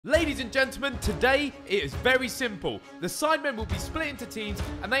Ladies and gentlemen, today it is very simple. The Sidemen will be split into teams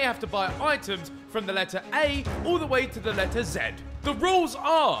and they have to buy items from the letter A all the way to the letter Z. The rules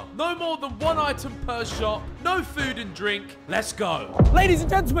are no more than one item per shop, no food and drink. Let's go. Ladies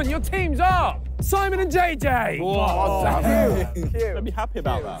and gentlemen, your teams are Simon and JJ. Whoa, cute. I'd be happy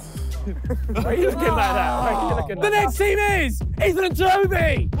about that. Why are you looking like that? The next team is Ethan and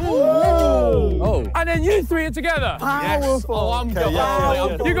Toby. Oh. And then you three are together. Powerful. Oh, I'm good.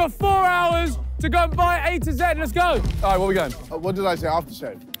 You got 4 hours to go and buy A to Z. Let's go. All right, where are we going? What did I say?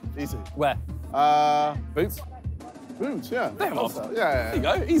 Aftershave. Easy. Where? Boots. Boots, yeah. Damn, yeah. There you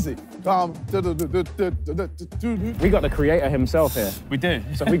go, easy. We got the creator himself here. We do.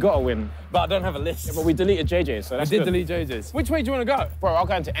 So we got to win. But I don't have a list. Yeah, but we deleted JJ's, so that's We did good. delete JJ's. Which way do you want to go? Bro, I'll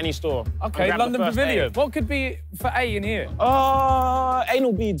go into any store. Okay, London Pavilion. What could be for A in here?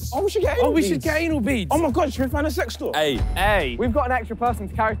 Anal beads. Oh, we should get anal beads. We should get anal beads. Oh my God, should we find a sex store? A. We've got an extra person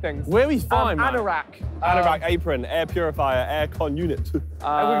to carry things. Where we find, man? Anorak. Anorak, apron, air purifier, aircon unit. And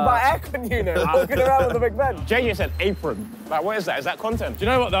we can buy aircon unit. Walking around with a big bench. JJ said apron. Like, what is that? Is that content? Do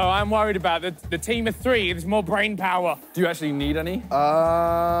you know what, though? I'm worried about the team of 3. There's more brain power. Do you actually need any?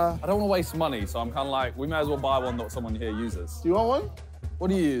 I don't want to waste money, so I'm kind of like, we may as well buy one that someone here uses. Do you want one? What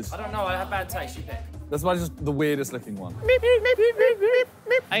do you use? I don't know, I have bad taste, you pick. That's why just the weirdest looking one.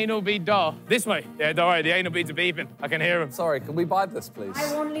 Anal bead doll. This way. Yeah, don't worry, the anal beads are beeping. I can hear them. Sorry, can we buy this, please?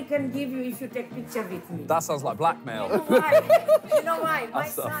 I only can give you if you take picture with me. That sounds like blackmail. You know why? You know why? My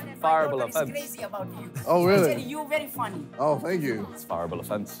That's a son and my fireable daughter offense. is crazy about you. Oh, He really? said you're very funny. Oh, thank you. It's a fireable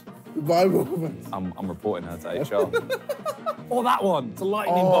offence. Bible. I'm reporting her to HR. Oh, that one. It's a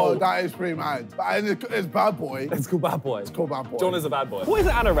lightning Oh, bolt. that is pretty mad. And it's bad boy. It's called bad boy. It's called bad boy. John is a bad boy. What is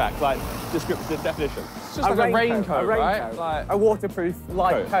an anorak? Like, descriptive definition. It's just like a raincoat, right? Like, A waterproof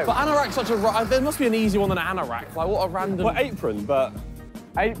light coat. But anorak's such a... There must be an easy one than an anorak. Like, what a random... Well, apron, but...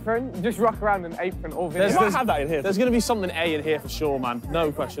 Apron, you just rock around in an apron all There's, video. might have that in here. There's going to be something A in here for sure, man. No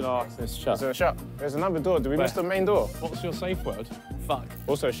question asked. It's shut. Is it shut? There's another door. Did we miss the main door? What's your safe word? Fuck.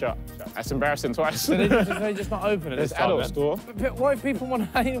 Also shut. That's embarrassing twice. So they just not open at There's this time, adult then? store. But what if people want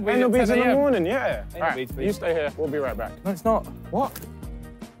anal beads Anal at beads 10 in the a.m.? morning, yeah. Anal Right, beads, please. you stay here. We'll be right back. No, it's not. What?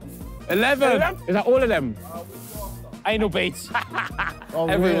 11. Is that all of them? Anal beads. Oh,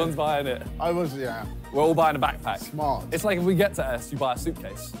 everyone's buying it. I was, yeah. We're all buying a backpack. Smart. It's like if we get to S, you buy a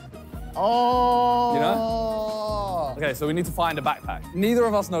suitcase. Oh. You know? Okay, so we need to find a backpack. Neither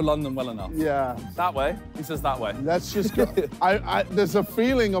of us know London well enough. Yeah. That way. He says that way. Let's just go. There's a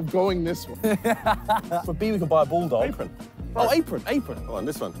feeling of going this way. For B, we could buy a bulldog. Apron. Oh, apron. Come on,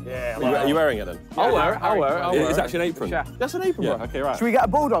 this one. Yeah. Are you wearing it then? I'll wear it, I'll wear it. It's actually an apron. Yeah. That's an apron, bro. Okay, right. Should we get a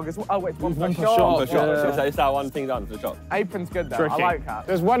bulldog as well? Oh, wait, it's one per shot. One per shot. It's that one thing done for the shot. Apron's good, though. Tricky. I like that.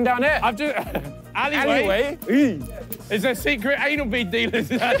 There's one down here. I've just... alleyway. Is there secret anal bead dealers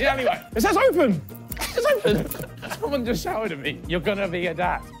in the alleyway? It says open. It's open. Someone just shouted at me. You're gonna be a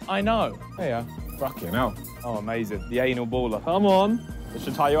dad. I know. There you are. Fucking hell. Oh, amazing. The anal baller. Come on. It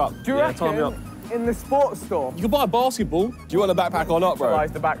should tie you up. Do you reckon in the sports store, You could buy a basketball. Do you want a backpack or not, bro?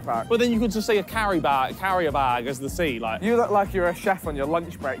 utilize the backpack? But then you could just say a carrier bag as the C, like. You look like you're a chef on your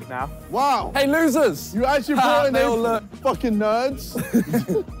lunch break now. Wow. Hey, losers! You actually brought in They all those fucking nerds.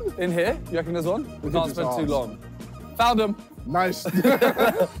 In here? You reckon there's one? We can't just spend too ask. long. Found him. Nice.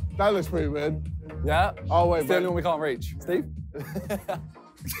 That looks pretty weird. Yeah? Oh, wait, It's the only one we can't reach. Steve?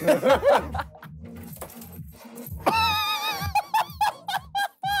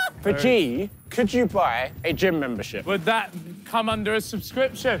 For G, could you buy a gym membership? Would that come under a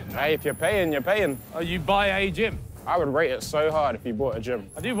subscription? Hey, if you're paying, you're paying. Or you buy a gym? I would rate it so hard if you bought a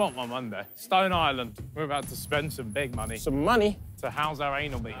gym. I do want one Monday. Stone Island. We're about to spend some big money Some money. to house our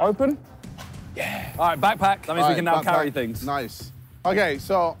anal bead. Open. All right, backpack. That means we can now carry things. Nice. Okay,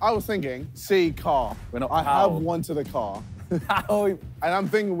 so I was thinking, C, car. We're not I how. have one to the car. Oh, And I'm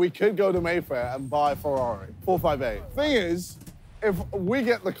thinking we could go to Mayfair and buy a Ferrari, 458. Thing is, if we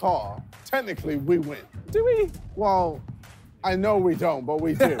get the car, technically we win. Do we? Well, I know we don't, but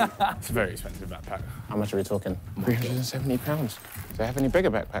we do. It's a very expensive backpack. How much are we talking? £370. Do they have any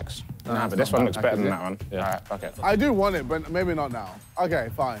bigger backpacks? Nah, but this one looks better than that one. Yeah. All right, fuck it. I do want it, but maybe not now. Okay,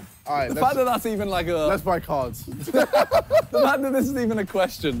 fine. All right, the fact that that's even like a... let's buy cards. The fact that this is even a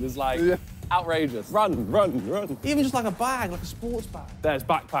question is like outrageous. Run. Even just like a bag, like a sports bag. There's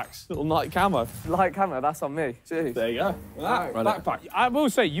backpacks. Little night camo. Light camera, that's on me. Jeez. There you go. That backpack. I will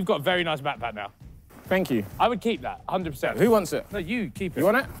say, you've got a very nice backpack now. Thank you. I would keep that, 100%. Who wants it? No, you keep it. You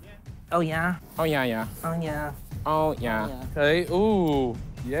want it? Oh, yeah. Oh, yeah. Oh, yeah. Oh, yeah. Okay, ooh.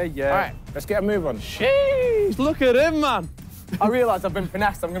 Yeah. All right, let's get a move on. Jeez, look at him, man. I realise I've been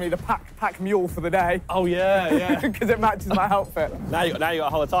finessed. I'm going to be the pack mule for the day. Oh, yeah. Because it matches my outfit. Now you got a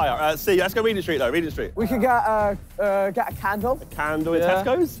whole attire. See, let's go Regent Street, though. Regent Street. We could get a candle. A candle in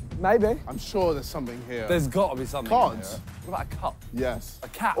Tesco's? Maybe. I'm sure there's something here. There's got to be something. Cards? What about a cup? Yes. A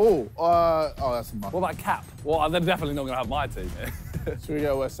cap? Oh, that's a must. What about a cap? Well, they're definitely not going to have my team. Should we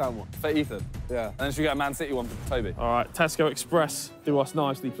get a West Ham one? For Ethan. Yeah. And then should we get a Man City one for Toby? All right, Tesco Express, do us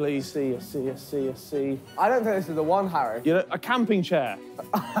nicely, please. I don't think this is the one, Harry. You know, a camping chair.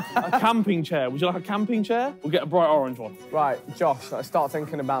 A camping chair. Would you like a camping chair? We'll get a bright orange one. Right, Josh, let's start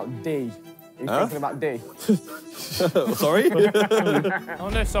thinking about D. Are you thinking about D? Sorry? I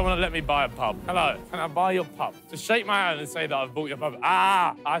wonder if someone will let me buy a pub. Hello, can I buy your pub? Just shake my hand and say that I've bought your pub.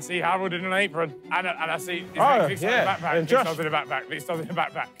 Ah, I see Harold in an apron. And I see his next in a backpack. And Josh. This in a backpack. This in a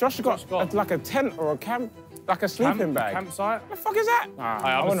backpack. Josh got like a tent or a camp, like a sleeping bag. Campsite? What the fuck is that?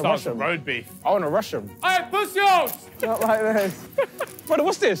 I want to rush him. road beef. I want to rush him. Hey, pussies! Not like this. Brother,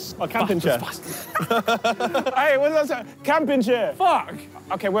 what's this? A camping chair. Hey, what's that? Camping chair. Fuck!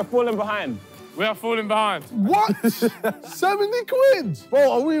 Okay, we're falling behind. We are falling behind. What? 70 quid?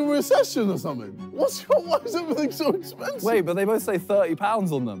 Bro, are we in recession or something? Why is everything so expensive? Wait, but they both say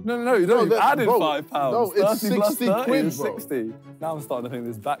 £30 on them. No, you don't. You've added bro, £5. no, it's 30 plus 60 30 quid, is bro. 60. Now I'm starting to think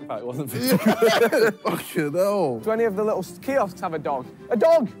this backpack wasn't for Fucking hell. Do any of the little kiosks have a dog? A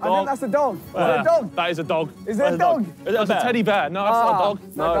dog! I think that's a dog. Is it a dog? That is a dog. Is it a dog? That's a teddy bear. No, that's not a dog.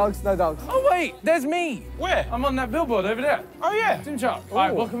 No dogs, no dogs. Oh, wait, there's me. Where? I'm on that billboard over there. Oh, yeah. Tim Chuck. All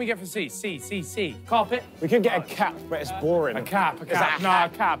right, what can we get for C? C. Carpet? We could get a cap, but it's boring. A cap. Is that a No, a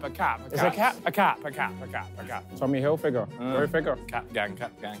cap. Is it a cap? A cap. Tommy Hilfiger. Very figure. Cap gang.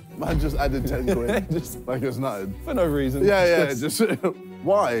 Man just added 10 quid. Like it's nothing. For no reason. Yeah, just...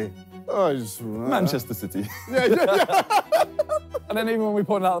 Why? Oh, just... Manchester City. Yeah. And then even when we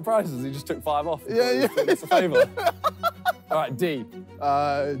pointed out the prices, he just took 5 off. Yeah. It's a favour. All right, D.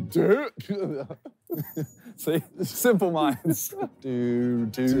 Dirk. See? Simple minds. Ding,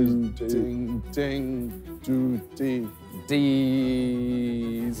 do.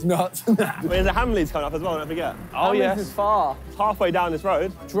 D's nuts. There's a Hamleys coming up as well, don't forget. Oh, This is far. It's halfway down this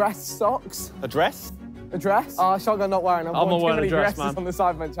road. Dress socks. A dress. A dress? Oh, Shotgun not wearing them. I'm not wearing a dress, dresses man. on the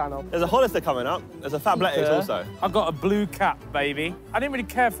Sidemen channel. There's a Hollister coming up. There's a Fabletics also. I got a blue cap, baby. I didn't really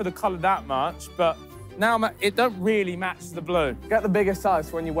care for the colour that much, but now it don't really match the blue. Get the biggest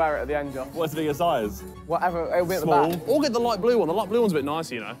size when you wear it at the end, Josh. What's the biggest size? Whatever, it'll be at the Small. back. Or get the light blue one. The light blue one's a bit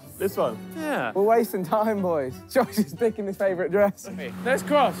nicer, you know. This one. Yeah. We're wasting time, boys. Josh is picking his favourite dress. Let's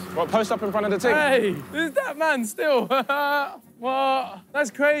cross. What, post up in front of the team? Hey, who's that man still? What?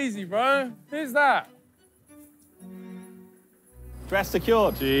 That's crazy, bro. Who's that? Dress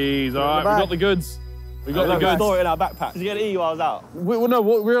secured. Jeez, all right, we got the goods. We got the goods. Store it in our backpack. Did you get it while I was out? What we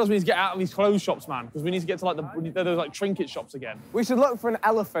realised we need to get out of these clothes shops, man, because we need to get to like those like trinket shops again. We should look for an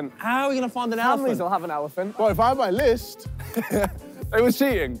elephant. How are we gonna find an Families elephant? will have an elephant. Well, if I have my list... It was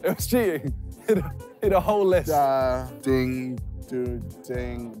cheating. Hit a whole list. Ding,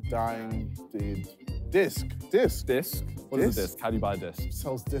 dying, did. Disc. Disc? What is a disc? How do you buy a disc?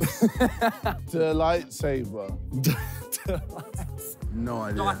 Sells disc. The lightsaber. No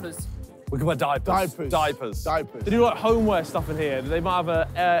idea. Diapers. We can buy diapers. Diapers. They do like homeware stuff in here. They might have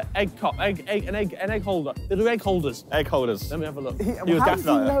a egg cup, an egg holder. They do egg holders. Egg holders. Let me have a look. How was does he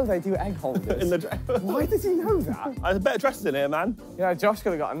definitely- know they do egg holders? In the dress. Why does he know that? There's better dresses in here, man. Yeah, Josh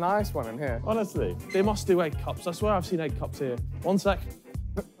could have got a nice one in here. Honestly. They must do egg cups. I swear I've seen egg cups here. One sec.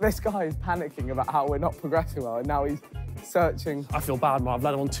 This guy is panicking about how we're not progressing well, and now he's searching. I feel bad, man. I've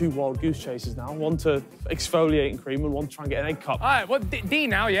led him on 2 wild goose chases now. One to exfoliating cream and one to try and get an egg cup. All right, well, D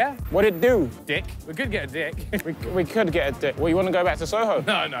now, yeah? What'd it do? Dick. We could get a dick. We could get a dick. Well, you want to go back to Soho?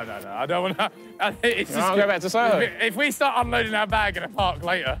 No. I don't want to. It's You want to go back to Soho? If we start unloading our bag in a park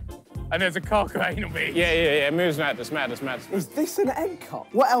later, and there's a cock or anal beach. Yeah. Moves madness. Is this an egg cup?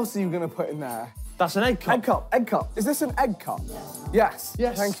 What else are you going to put in there? That's an egg cup. Egg cup. Is this an egg cup? Yes.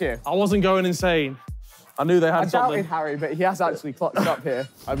 Thank you. I wasn't going insane. I knew they had I something. doubted Harry, but he has actually clutched up here.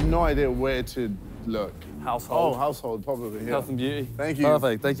 I have no idea where to look. Household. Oh, household, probably here. Health and beauty. Thank you.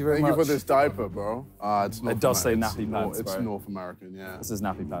 Perfect. Thank you very much. Thank you for this diaper, bro. It's North It does say American. nappy pants, It's bro. North American, yeah. This is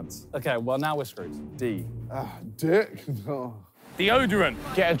nappy pants. Okay, well, now we're screwed. D. Dick? No. Deodorant.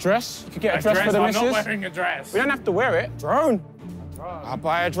 Get a dress. You could get a dress for I'm the not missus. wearing a dress. We don't have to wear it. Drone. I'll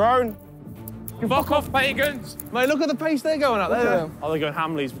buy a drone. Fuck off, pagans! Mate, look at the pace they're going at there. Oh, they're going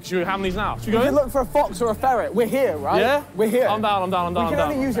Hamleys. Should we go Hamleys now? Should we go We in? can look for a fox or a ferret. We're here, right? Yeah? We're here. I'm down. We can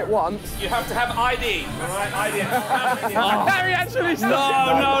only use it once. You have to have ID. All right, ID. Harry actually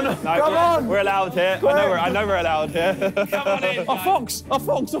No. Come on. We're allowed here. I know we're allowed here. Come on in. A fox! A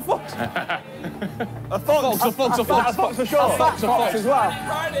fox! A fox! A fox. A fox! A fox! A fox for sure. A fox as well.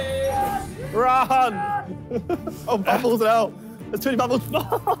 Run! Oh, bubbles out. There's too many bubbles.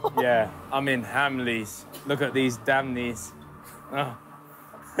 Yeah, I'm in Hamleys. Look at these damnies. Oh.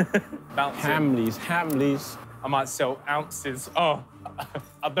 Bouncing. Hamleys. I might sell ounces. Oh,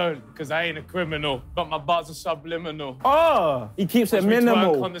 I don't, because I ain't a criminal, but my bars are subliminal. Oh, he keeps it Watch me twerk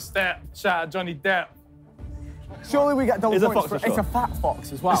minimal. on the step. Shout out Johnny Depp. Surely we get double It's a points fox for for it's a fat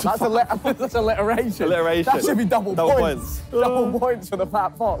fox as well. That's alliteration. Alliteration. That should be double Double points. Double points for the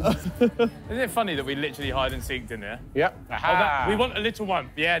fat fox. Isn't it funny that we literally hide and seeked in here? Yep. Oh, that, we want a little one.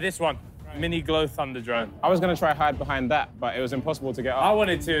 Yeah, this one. Mini glow thunder drone. I was going to try hide behind that, but it was impossible to get I up.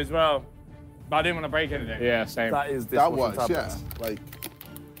 wanted to as well, but I didn't want to break anything. Yeah, same. That is That dishwashing works, yeah. tablets. Like,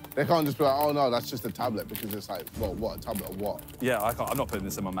 they can't just be like, oh no, that's just a tablet, because it's like, well, what, a tablet of what? Yeah, I'm not putting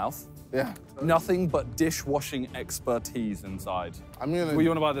this in my mouth. Yeah. Nothing but dishwashing expertise inside. I'm gonna. Well, you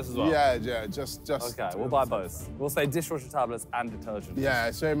want to buy this as well? Yeah, just. Okay, we'll buy both. We'll say dishwasher tablets and detergent.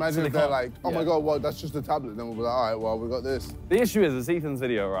 Yeah, so imagine if they're like, oh my God, well, that's just a tablet. Then we'll be like, all right, well, we got this. The issue is, it's Ethan's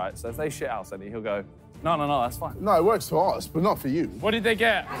video, right? So if they shit out something, he'll go, no, that's fine. No, it works for us, but not for you. What did they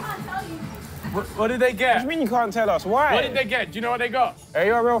get? What did they get? What do you mean you can't tell us? Why? What did they get? Do you know what they got? Hey,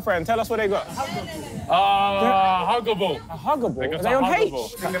 you're a real friend. Tell us what they got. Huggable. A huggable? They Are got they a on huggable.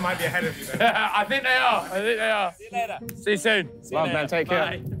 H? I think they might be ahead of you then. I think they are. See you later. See you soon. Love, man. Take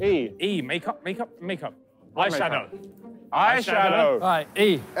care. E. E, makeup. Eyeshadow. Eyeshadow. All right,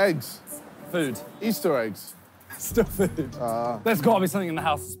 E, Eggs. food. Easter eggs. Still food. There's got to be something in the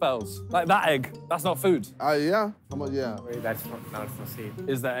house that spells. Like that egg, that's not food. Yeah. How much? Yeah. That's not for sale.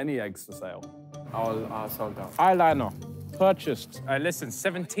 Is there any eggs for sale? All sold out. Eyeliner. Purchased. Listen,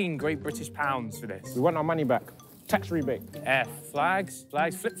 17 Great British pounds for this. We want our money back. Tax rebate. F, flags,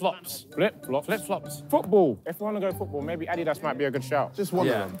 flip-flops. Flip-flops. Football. If we want to go football, maybe Adidas might be a good shout. Just one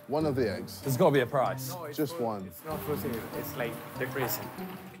Yeah. of them. One of the eggs. There's got to be a price. Just one. It's not for sale. It's like decoration.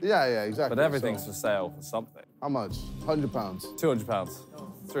 Yeah, exactly. But everything's So, for sale for something. how much? £100. £200.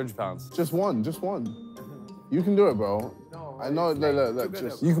 £300. Just one. You can do it, bro. I know. Look.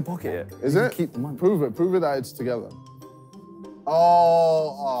 Just. You can pocket it. Is You it? can keep the money. Prove it that it's together.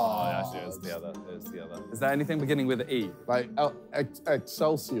 Oh. Oh, actually, it's the other. Is there anything beginning with an E? Like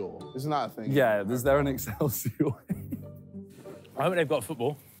Excelsior. Isn't that a thing? Yeah, is there an Excelsior? I hope they've got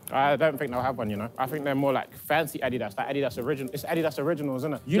football. I don't think they'll have one, you know. I think they're more like fancy Adidas, like Adidas Original. It's Adidas Originals,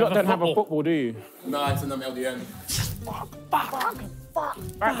 isn't it? You lot don't have a football, do you? No, it's an LDN.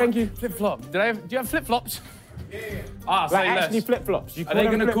 Right, thank you. Flip-flop. Do you have flip-flops? Yeah. Ah, say Like less. actually flip-flops. Are they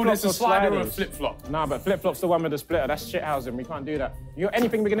going to call this a slider or a flip-flop? Nah, but flip-flop's the one with the splitter. That's shithousing. We can't do that. You got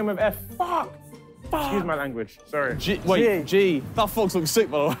anything beginning with F? Fuck. Excuse my language. Sorry. G. That fox looks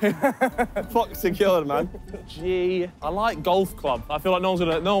sick, by the way. Fox secured, man. G. I like golf club. I feel like no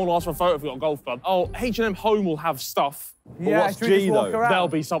one will ask for a photo if we've got a golf club. Oh, H&M Home will have stuff. But Yeah, what's should we G, just walk though? around? There'll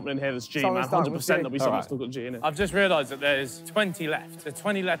be something in here that's G, Something's man. done, 100% we'll see. there'll be something All that's still got G in it. I've just realised that there's 20 left. There's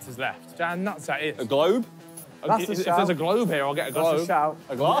 20 letters left. How nuts that is. A globe? That's a If shout. there's a globe here, I'll get a globe. That's a shout.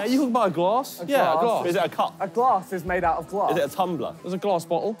 A glass? Yeah, you can buy a glass. Yeah, a glass. glass. Is it a cup? A glass is made out of glass. Is it a tumbler? There's a glass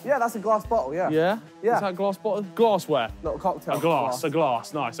bottle. Yeah, that's a glass bottle, yeah. Yeah? Yeah. Is that a glass bottle? Glassware. Not a cocktail. A glass.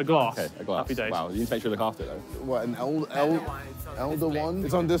 Nice, a glass. Okay, a glass. Happy days. Wow, you need to make sure you look after it, though. What, an elder one?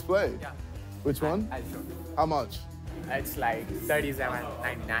 It's on display. Which one? I'll show you. How much? It's like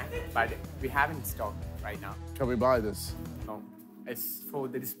 37.99, but we have in stock right now. Can we buy this? No, it's for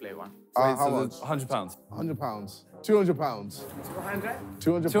the display one. How much? £100. £100. £200. 200?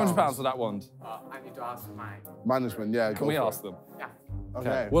 £200 for that wand. I need to ask my... Management, yeah. Can we ask them? Yeah.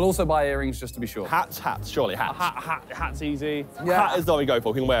 Okay. We'll also buy earrings just to be sure. Hats, surely hats. Hat's easy. Yeah. Hat is the one we go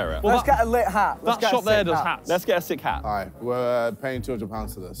for, we can wear it. Let's get a lit hat. Let's That get a shop there sick does hat. hats. Let's get a sick hat. All right, we're paying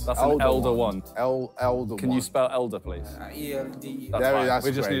 £200 for this. That's an elder wand. Elder Can you spell elder, please? ELD. That's fine. That's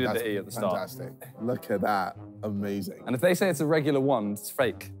We just great. needed That's the E at the start. Fantastic. Look at that. Amazing. And if they say it's a regular wand, it's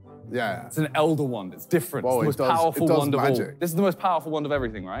fake. Yeah. It's an elder wand. It's different. Whoa, it's the it most does- powerful it does wand of all. magic. This is the most powerful wand of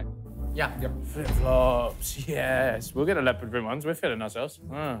everything, right? Yeah. Flip-flops, yes. We'll get a leopard print ones. We're feeling ourselves.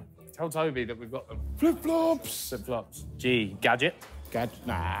 Tell Toby that we've got them. Flip-flops. Flip-flops. G, gadget.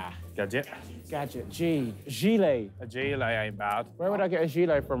 Nah. Gadget. Gadget. G. Gilet. A gilet ain't bad. Where would I get a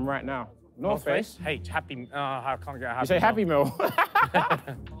gilet from right now? North Face. H, happy. I can't get a happy. You say Meal. Happy Meal.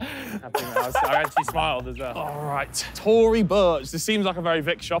 I actually smiled as well. All right. Tory Birch. This seems like a very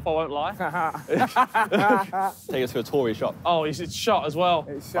Vic shop, I won't lie. Take us to a Tory shop. Oh, it's shot as well.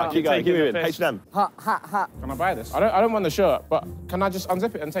 It's Right, shut. keep going, keep moving. Piss. H&M. Hat. Can I buy this? I don't want the shirt, but can I just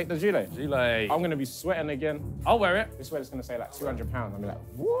unzip it and take the gilet? Gilet. I'm gonna be sweating again. I'll wear it. This sweater's gonna say like £200. I'll be like,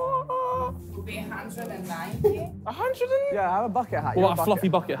 what? Would be 190. 100 and... Yeah, have a bucket hat. What You about want a fluffy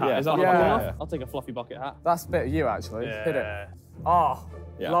bucket hat? Yeah, Is that yeah. bucket Yeah. hat? I'll take a fluffy bucket hat. That's a bit of you, actually. Hit it. Yeah. Oh,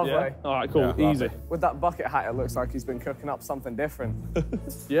 Yeah. lovely. Yeah. All right, cool. Yeah, Easy. With that bucket hat, it looks like he's been cooking up something different.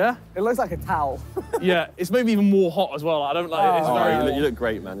 Yeah? It looks like a towel. Yeah. It's maybe even more hot as well. I don't like it. It's Oh, very You warm. look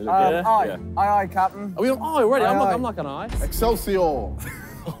great, man. You look good. Aye. Aye, Captain. Are we on eye already? Aye, aye. I'm like an eye. Excelsior.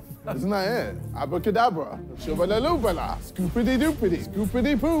 Isn't that it? Abracadabra. Shubba-la-lubala. Scoopity-doopity.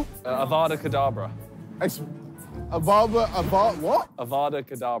 Scoopity-poo. Avada Kedavra. What? Avada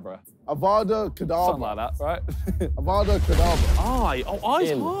Kedavra. Avada Kedavra. Something like that, right? Avada Kedavra. Eye. Oh,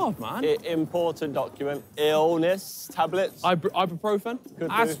 eye's In. hard, man. Important document. Illness tablets. Ibuprofen. Could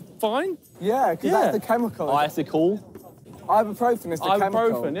That's do. fine. Yeah, because Yeah. that's the chemical. Icicle. Ibuprofen is the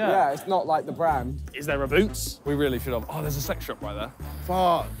chemical. Ibuprofen, yeah. Yeah, it's not like the brand. Is there a Boots? We really should have. Oh, there's a sex shop right there.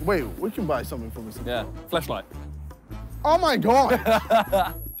 Fuck. Wait, we can buy something from this. Yeah. Fleshlight. Oh my god.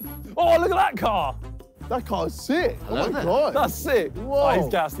 Oh, look at that car. That car is sick. Oh my god. That's sick. Whoa. Oh, he's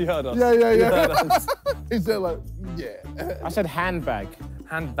gassed. He heard us. Yeah. He heard us. He said like, yeah. I said handbag.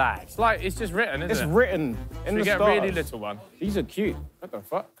 Handbag. It's just written, isn't It's it? written in We the get a stars. really little one. These are cute. What the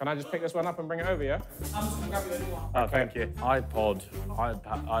fuck? Can I just pick this one up and bring it over, yeah? Oh, thank you. iPod,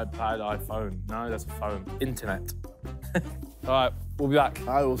 iPad, iPhone. No, that's a phone. Internet. All right, we'll be back.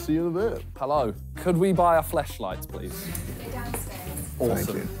 I will see you in a bit. Hello. Could we buy a fleshlight, please? Thank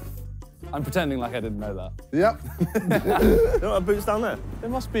you. I'm pretending like I didn't know that. Yep. You know what Boots down there? There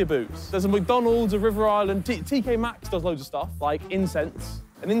must be a Boots. There's a McDonald's, a River Island. TK Maxx does loads of stuff, like incense.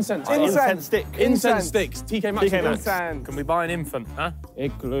 An incense. Incense stick. Incense sticks. TK Maxx. TK Maxx. Incense. Can we buy an infant, huh?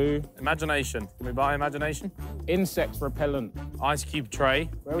 Igloo. Imagination. Can we buy imagination? Insect repellent. Ice cube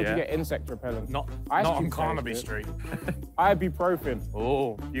tray. Where would you get insect repellent? Not Ice on cube tray is Carnaby good. Street. Ibuprofen.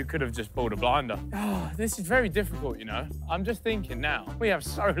 Oh, you could have just pulled a blinder. Oh, this is very difficult, you know. I'm just thinking now. We have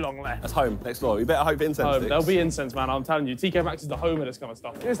so long left. That's home, next door. You better hope for incense Oh, sticks. there'll be incense, man. I'm telling you. TK Maxx is the home of this kind of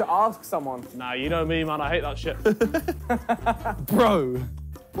stuff. You just ask someone. Nah, you know me, man. I hate that shit. Bro.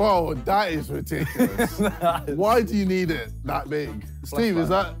 Bro, that is ridiculous. Why do you need it that big? Steve, is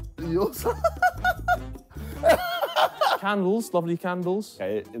that yours? Candles, lovely candles.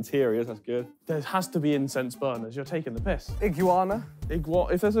 Okay, interiors, that's good. There has to be incense burners. You're taking the piss. Iguana.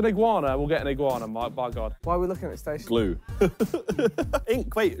 If there's an iguana, we'll get an iguana, by God. Why are we looking at the station? Glue.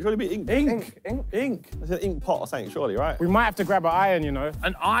 Ink, wait, surely be ink. Ink. There's an ink pot or something, surely, right? We might have to grab an iron, you know.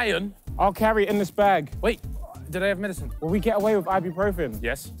 An iron? I'll carry it in this bag. Wait, do they have medicine? Will we get away with ibuprofen?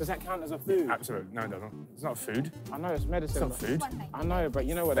 Yes. Does that count as a food? Absolutely. No, it doesn't. It's not food. I know it's medicine. It's not food. I know, but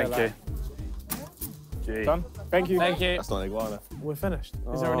you know what Thank they're you. like. Gee. Done? Thank you. Thank you. That's not an iguana. We're finished.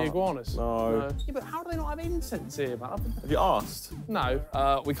 Is there any iguanas? No. Yeah, but how do they not have incense here, man? Have you asked? No.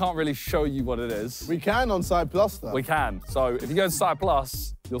 We can't really show you what it is. We can on Side Plus, though. We can. So if you go to Site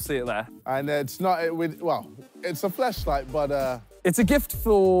Plus, you'll see it there. And it's not, well, it's a flashlight, but It's a gift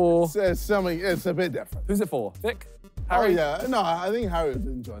for... it's something, it's a bit different. Who's it for? Vic? Oh, Harry? yeah. No, I think Harry would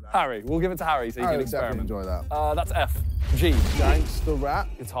enjoy that. Harry. We'll give it to Harry so you Harry can would definitely experiment. enjoy that. That's F. G. Gangster rap.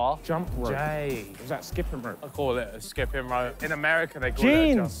 Guitar. Jump rope. J. Is that skipping rope? I call it a skipping rope. In America, they call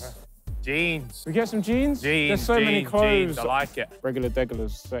Jeans. it a jumper. Jeans. We get some jeans? Jeans. There's so many jeans, clothes. Jeans. I like it. Regular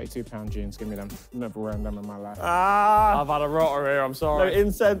degulars, £32 jeans. Give me them. Never wearing them in my life. Ah! I've had a rotter here, I'm No sorry.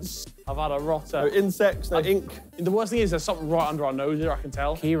 incense, I've had a no rotter. insects, no ink. The worst thing is there's something right under our nose here, I can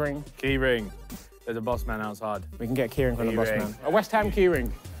tell. Keyring. Key ring. There's a boss man outside. We can get keyring from the boss Keyring. man. A West Ham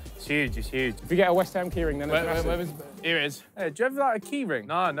keyring. It's huge. It's huge. If you get a West Ham keyring, then it's massive. Here it is. Hey, do you have like a key ring?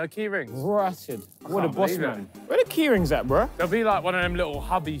 No, no key rings. Rotted. What a can't boss believe it. man. Where the keyrings at, bro? There'll be like one of them little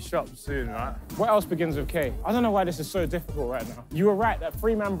hubby shops soon, right? What else begins with K? I don't know why this is so difficult right now. You were right, that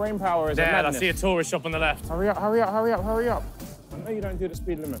three-man brain power is a There, I madness. see a tourist shop on the left. Hurry up, hurry up, hurry up, hurry up. I know you don't do the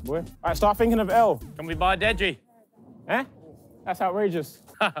speed limit, boy. All right, start thinking of L. Can we buy Deji? Eh? That's outrageous.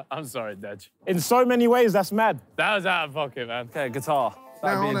 I'm sorry, Dej. In so many ways, that's mad. That was out of pocket, man. Okay, guitar.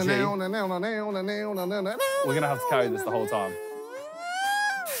 That'd be a G. We're gonna have to carry this the whole time.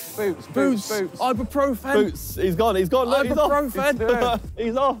 Boots. Ibuprofen. Boots, he's gone, look, he's off. Ibuprofen.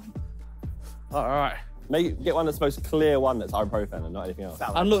 He's off. All right. Get one that's the most clear one that's ibuprofen and not anything else.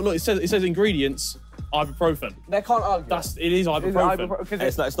 And look, it says ingredients, ibuprofen. They can't argue. It is ibuprofen. Hey,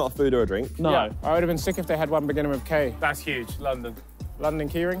 it's not a food or a drink. No. Yeah, I would have been sick if they had one beginning with K. That's huge. London. London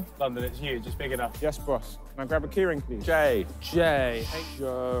keyring? London, it's huge. It's big enough. Yes, boss. Can I grab a keyring, please? J. J.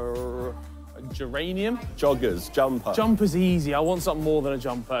 Geranium? Joggers, jumper. Jumper's easy. I want something more than a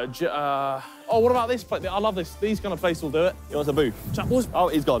jumper. Oh, what about this place? I love this. These kind of places will do it. He wants a booth. Oh,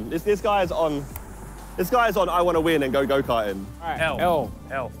 he's gone. This guy's on. This guy's on. I want to win and go karting. Right. L.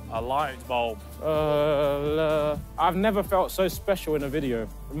 A light bulb. I've never felt so special in a video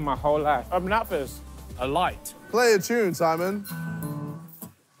in my whole life. That first. A light. Play a tune, Simon.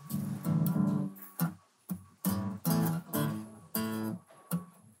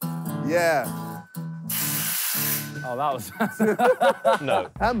 Yeah. Oh, that was... No.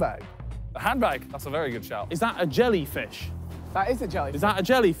 Handbag. A handbag. That's a very good shout. Is that a jellyfish? That is a jellyfish. Is that a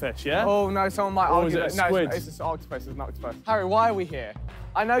jellyfish, yeah? Oh, no, someone might Or argue is it a that. squid? No, it's an octopus, it's an octopus. Harry, why are we here?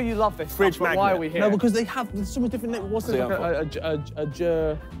 I know you love this Fridge stuff, but magnet. why are we here? No, because they have so much different names. What's this?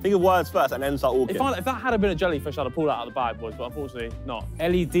 Think of words first and then start walking. If that had been a jellyfish, I'd have pulled it out of the bag, boys, but unfortunately not.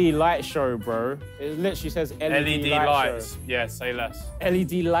 LED light show, bro. It literally says LED lights. show. Yeah, say less.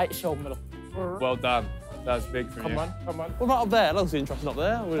 LED light show, middle. Well done. That's big for you. Come on. What about up there? That looks interesting up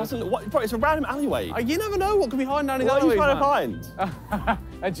there. Bro, it's a random alleyway. You never know what could be hiding down these What are you alleyways, trying to find?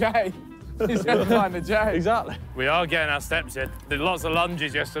 A J. He's going to find a J. Exactly. We are getting our steps in. Did lots of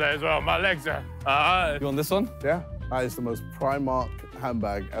lunges yesterday as well. My legs are... You want this one? Yeah. That is the most Primark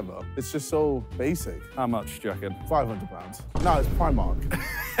handbag ever. It's just so basic. How much do you reckon? £500. No, it's Primark.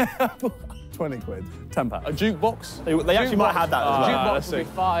 20 quid. £10. A jukebox. They actually might have that as well. Jukebox would be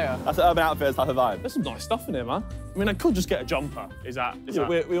fire. That's an Urban Outfitters type of vibe. There's some nice stuff in here, man. I mean, I could just get a jumper. Is that...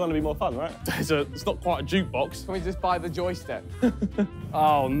 We want to be more fun, right? It's not quite a jukebox. Can we just buy the joystick?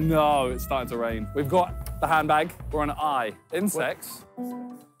 Oh, no, it's starting to rain. We've got the handbag. We're on an I. Insects.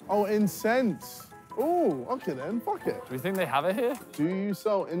 Oh, incense. Oh, okay then. Fuck it. Do we think they have it here? Do you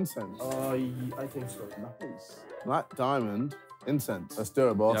sell incense? I think so. Nice. Black diamond. Incense. Let's do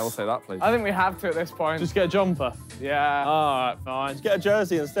it, boss. Yeah, we'll say that, please. I think we have to at this point. Just get a jumper. Yeah. All right, fine. Just get a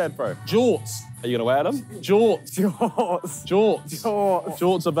jersey instead, bro. Jorts. Are you gonna wear them? Jorts. Jorts. Jorts. Jorts.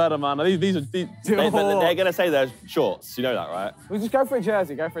 Jorts are better, man. These are... They're gonna say they're shorts. You know that, right? We just go for a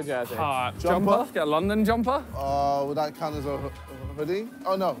jersey. Go for a jersey. All right. Jumper? Get a London jumper? Would that count as a hoodie?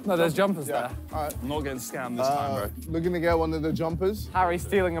 Oh, no. No, there's jumpers Yeah. there. All right. I'm not getting scammed this time, bro. Looking to get one of the jumpers. Harry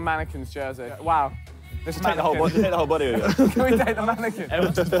stealing a mannequin's jersey. Wow. This Take the whole body. Take the whole body with you. Can we take the mannequin?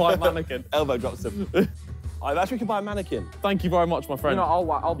 Everyone just buy a mannequin. Elbow drops him. I actually could buy a mannequin. Thank you very much, my friend. You know,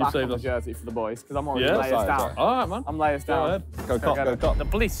 I'll back saved on the us. jersey for the boys, because I'm already Yeah? layers down. All right, man. I'm layers Go down. ahead. Go cop, go cop. The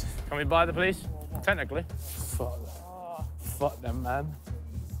police. Can we buy the police? Technically. Fuck them, man.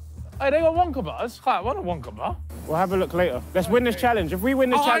 Hey, they got Wonka bars. I want a Wonka bar. We'll have a look later. Let's win this challenge. If we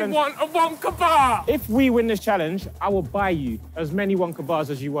win this challenge... I want a Wonka bar! If we win this challenge, I will buy you as many Wonka bars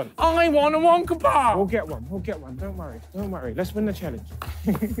as you want. I want a Wonka bar! We'll get one. We'll get one. Don't worry. Don't worry. Let's win the challenge.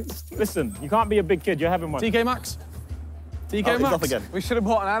 Listen, you can't be a big kid. You're having one. TK Maxx? TK Oh, he's Maxx? off again. We should have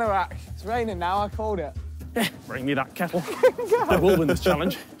bought an anorak. It's raining now, I called it. Bring me that kettle. I will win this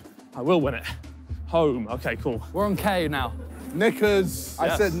challenge. I will win it. Home. Okay, cool. We're on K now. Knickers. I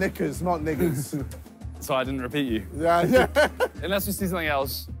Yes. said knickers, not niggers. So I didn't repeat you. Yeah. Unless we see something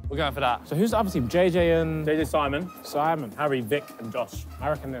else, we're going for that. So who's the other team? JJ and... JJ Simon, Harry, Vic, and Josh. I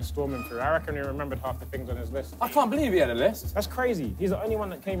reckon they're storming through. I reckon he remembered half the things on his list. I can't believe he had a list. That's crazy. He's the only one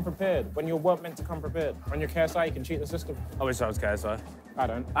that came prepared when you weren't meant to come prepared. When you're KSI, you can cheat the system. I wish I was KSI. I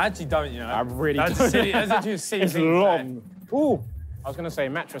don't. I actually don't, you know. I really That's don't. a silly, that's actually a silly It's thing to say. long. Ooh. I was going to say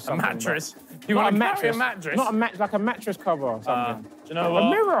mattress A something, mattress? but- You Not want a to carry mattress. a mattress? Not a match, like a mattress cover or something. Do you know what? A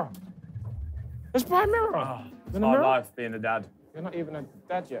mirror. Let's buy a mirror. Oh, it's And a hard mirror? life being a dad. You're not even a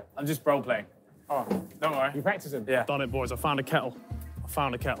dad yet. I'm just role playing. Oh, Don't worry. you practicing? Yeah. Done it, boys. I found a kettle.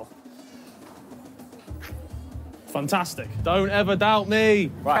 Fantastic. Don't ever doubt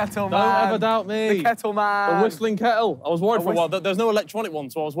me. Right. Kettle Don't man. ever doubt me. The kettle man. A whistling kettle. I was worried for a while. There's no electronic one,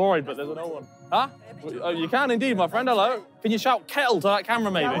 so I was worried, but there's another one. Huh? Oh, you can indeed, my friend. Hello. Can you shout kettle to that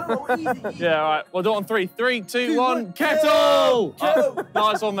camera, maybe? Yeah, all right. We'll do it on 3. 3, 2, 1. Kettle!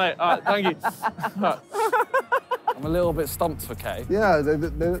 Nice one, mate. All right, thank you. I'm a little bit stumped for K. Yeah,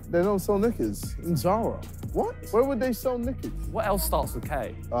 they don't sell knickers in Zara. What? Where would they sell knickers? What else starts with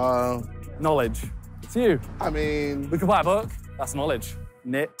K? Knowledge. It's you. I mean, We could buy a book. That's knowledge.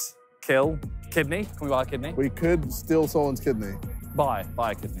 Knit, kill, kidney. Can we buy a kidney? we could steal someone's kidney. Buy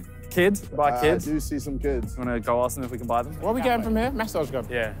a kidney. Kid, buy I kids. do see some kids. You want to go ask them if we can buy them? Where are we going from here? Massage gun.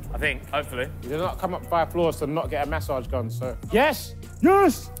 Yeah, I think, hopefully. You did not come up 5 floors to not get a massage gun, so... Yes!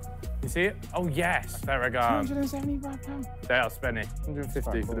 Yes! You see it? Oh, yes. There we go. £175. They are spending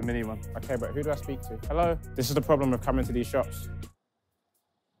 150 for the mini one. Okay, but who do I speak to? Hello? This is the problem with coming to these shops.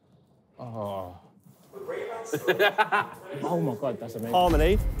 Oh. Oh my God, that's amazing.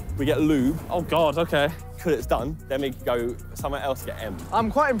 Harmony, we get lube. Oh God, okay. Till it's done, then we go somewhere else to get M.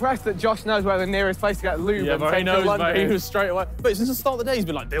 I'm quite impressed that Josh knows where the nearest place to get lube Yeah, and but he take to knows, London. mate. He was straight away. But since the start of the day, he's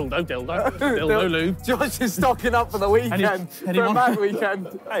been like, dildo, dildo lube. Josh is stocking up for the weekend, for a mad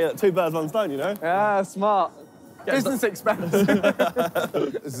weekend. Hey, 2 birds, 1 stone, you know? Yeah, smart. Business expense.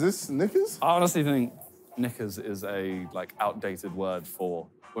 Is this knickers? I honestly think knickers is a outdated word for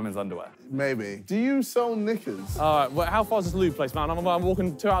women's underwear. Maybe. Do you sell knickers? All right, well, how far is this lube place, man? I'm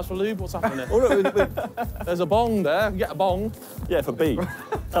walking 2 hours for lube. What's happening there? There's a bong there. You get a bong. Yeah, for B. Kind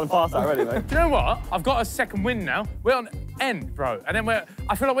of past that already, mate. Do you know what? I've got a second win now. We're on N, bro. And then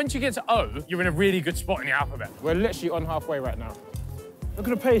I feel like once you get to O, you're in a really good spot in the alphabet. We're literally on halfway right now. Look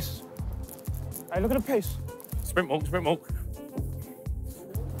at the pace. Hey, look at the pace. Sprint walk, sprint walk.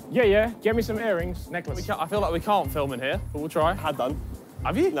 Yeah. Get me some earrings. Necklace. I feel like we can't film in here, but we'll try. Had done.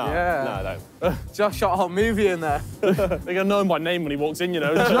 Have you? No, Yeah. no, I don't. Josh shot a whole movie in there. They're gonna know him by name when he walks in, you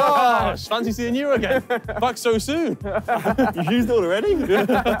know. Josh, fancy seeing you again. Back so soon. You used it already?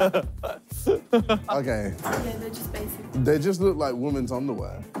 Okay. Yeah, they're just basic. They just look like women's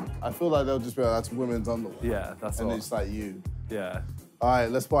underwear. I feel like they'll just be like, that's women's underwear. Yeah, that's And all. it's like you. Yeah. All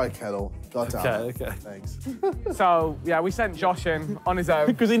right, let's buy a kettle. Got down. Okay. Thanks. So, yeah, we sent Josh in on his own.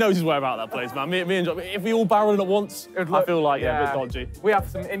 Because he knows his way about that place, man. Me and Josh, if we all barrel in at once, I feel like, a bit dodgy. We have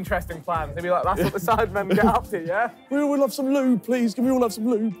some interesting plans. He'd be like, that's what the Sidemen get up to, yeah? We all have some lube, please. Can we all have some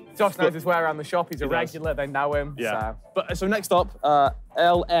lube? Josh knows his way around the shop. He's a does. regular. They know him. Yeah. So. But so next up,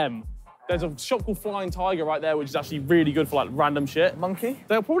 LM. There's a shop called Flying Tiger right there, which is actually really good for random shit. Monkey?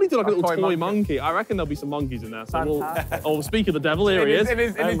 They'll probably do like a little toy toy monkey. monkey. I reckon there'll be some monkeys in there. So Fantastic. we'll speak of the devil, here he is.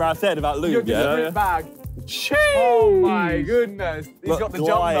 Remember I said about lube, Your bag. Oh my goodness. He's got the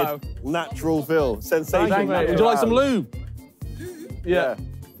jumbo. Natural feel. Sensation. Thank you, mate. Would you like some lube? Yeah.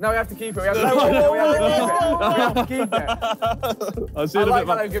 No, we have to keep it. We have to keep it. I'll see I you in a like bit,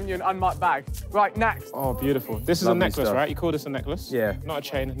 how man. they've given you an unmarked bag. Right, next. Oh, beautiful. This is Lovely a necklace, stuff. right? You call this a necklace? Yeah. Not a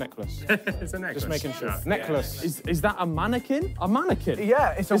chain, a necklace. It's a necklace. Just making sure. Necklace. Is that a mannequin? A mannequin?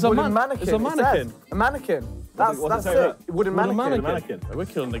 Yeah, it's a wooden mannequin. It's a mannequin. It says a mannequin. That's what's it it. say? Wooden mannequin. We're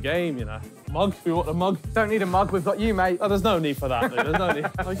killing the game, you know. Mug, we want a mug. Don't need a mug, we've got you, mate. Oh, there's no need for that, dude. There's no need.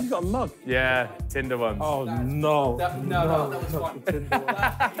 Oh, you got a mug. Yeah, Tinder ones. Oh, no. That was fun.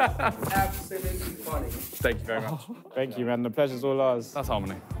 Absolutely funny. Thank you very much. Thank you, man. The pleasure's all ours. That's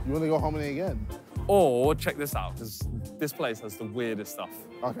harmony. You want to go Harmony again? Or check this out, because this place has the weirdest stuff.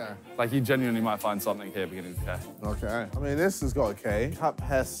 Okay. Like, you genuinely might find something here beginning with K. Okay. I mean, this has got a K. Cap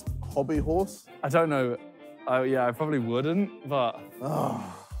Hess Hobby Horse. I don't know. Oh, yeah, I probably wouldn't, but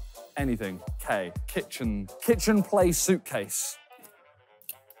anything. K. Kitchen play suitcase.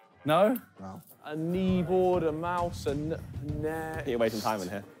 No? No. A kneeboard, a mouse, a net. You're wasting time in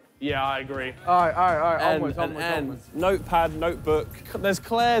here. Yeah, I agree. All right. N, Onwards. Notepad, notebook. There's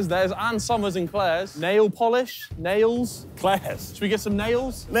Claire's, there's Anne Summers in Claire's. Nail polish, nails. Claire's. Should we get some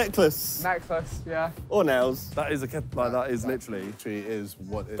nails? Necklace. Necklace, yeah. Or nails. That is that is literally. Literally is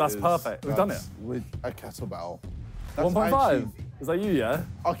what it is. That's perfect. We've done it. With a kettlebell. That's 1.5. actually- Is that you, yeah?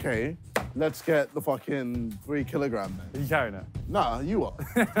 Okay, let's get the fucking 3 kilogram Are then. you carrying it? Nah, you are.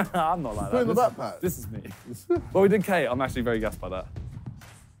 I'm not like Put it that. in the backpack. This is me. Well, we did K. I'm actually very gassed by that.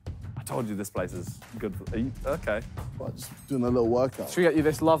 I told you this place is good. Are you, okay. What, just doing a little workout. Should we get you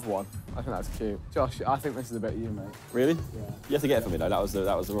this love one? I think that's cute. Josh, I think this is a bit you, mate. Really? Yeah. You have to get it for me though. That was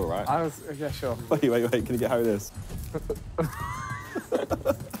the rule, right? Yeah, sure. Wait. Can you get hold of this?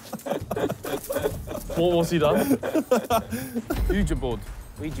 What's he done? Ouija board.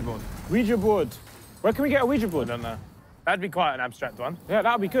 Ouija board. Ouija board. Where can we get a Ouija I board? don't know. That'd be quite an abstract one. Yeah,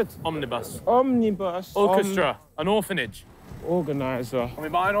 that'd be good. Omnibus. Omnibus. Orchestra. An orphanage. Organizer. Can we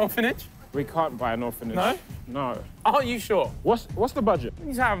buy an orphanage? We can't buy an orphanage. No? No. Are you sure? What's the budget?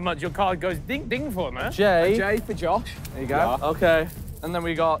 You know how much your card goes ding ding for, man. J for Josh. There you go. Yeah. Okay. And then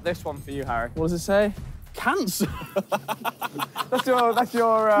we got this one for you, Harry. What does it say? Cancer. That's your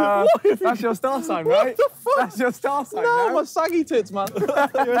star sign, right? What the fuck? That's your star sign, No, no? my saggy tits, man.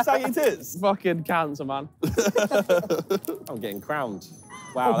 You're a saggy tits. Fucking cancer, man. I'm getting crowned.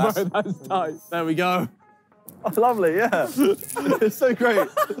 Wow, That's tight. There we go. that's lovely. Yeah, it's so great.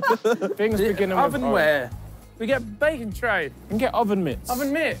 Things beginning with Ovenware. We get bacon tray. We can get oven mitts.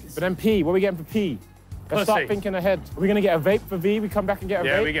 Oven mitts. But then P, what are we getting for P? Let's Pussy. start thinking ahead. Are we going to get a vape for V? We come back and get a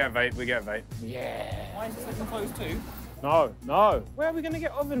Yeah, vape? we get a vape. We get a vape. Why is this open closed too? No. Where are we going to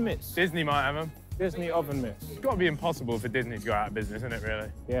get oven mitts? Disney might have them. Disney oven mitts. It's got to be impossible for Disney to go out of business, isn't it, really?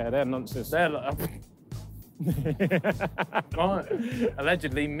 Yeah, they're nonsense. They're like... Right.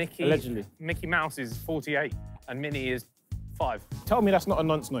 Allegedly, Mickey Mouse is 48 and Minnie is 5. Tell me that's not a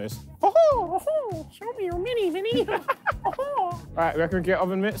nonce noise. Show me your mini. Right, reckon we get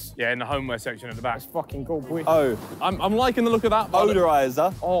oven mitts? Yeah, in the homeware section at the back. Let's fucking go, boy. Oh. I'm liking the look of that.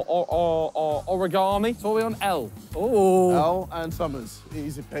 Odorizer. Or origami. So we're on L. Oh. L and Summers.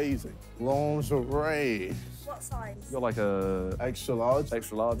 Easy peasy. Lingerie. What size? You're like a Extra large.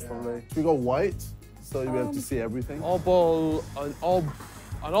 extra large, probably. Should we go white? So you'll be able to see everything.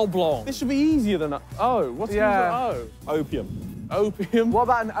 An oblong. This should be easier than a O. What's O? Opium. Opium. What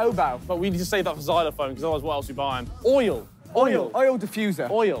about an oboe? But we need to save that for xylophone, because otherwise what else are we buying? Oil. Oil diffuser.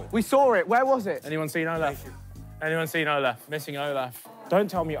 Oil. We saw it. Where was it? Anyone seen Olaf? Anyone seen Olaf? Missing Olaf. Don't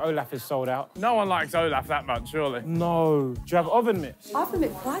tell me Olaf is sold out. No one likes Olaf that much, surely. No. Do you have oven mitts? Oven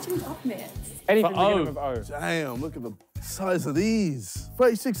mitts. Why do you need oven mitts? Anything For beginning with O. Damn, look at the size of these.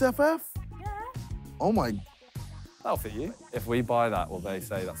 36FF? Yeah. Oh my. That'll fit you. If we buy that, will they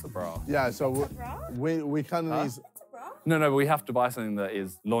say that's a bra? Yeah, so bra? we kind of need. It's a bra. No, but we have to buy something that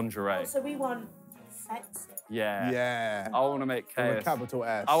is lingerie. So we want sexy. Yeah. Yeah. I want to make With a chaos. capital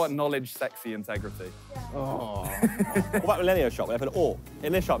S. I want knowledge, sexy, integrity. Oh. What about Millennium shop? They have an orc.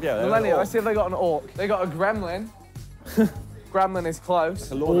 In this shop, yeah. they have an Millennial, orc. let's see if they got an orc. They got a gremlin. Gremlin is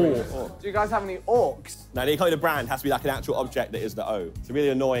close. A laundry orc. Do you guys have any orcs? No, the kind of brand has to be like an actual object that is the O. It's a really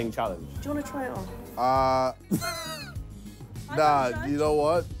annoying challenge. Do you want to try it on? Nah, you know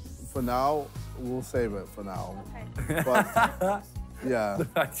what? For now, we'll save it for now. Okay. But, yeah.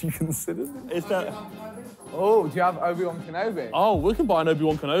 Actually considered. Is that... Oh, do you have Obi-Wan Kenobi? Oh, we can buy an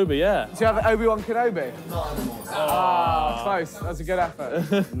Obi-Wan Kenobi, yeah. Do you have Obi-Wan Kenobi? Ah, close. That's a good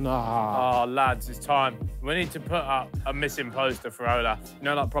effort. Nah. Oh, lads, it's time. We need to put up a missing poster for Olaf. You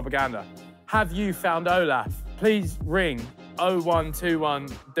know, like propaganda. Have you found Olaf? Please ring 0121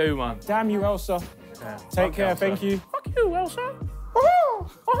 do one. Damn you, Elsa. Yeah. Take care, Elsa. thank you. Fuck you, Elsa.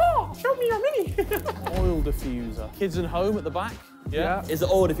 Show me your mini. Oil diffuser. Kids and home at the back. Yeah. Is the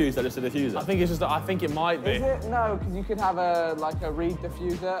oil diffuser just a diffuser? I think it's just. I think it might be. Is it? No, because you could have like a reed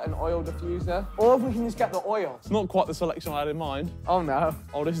diffuser, an oil diffuser, or if we can just get the oil. It's not quite the selection I had in mind. Oh no.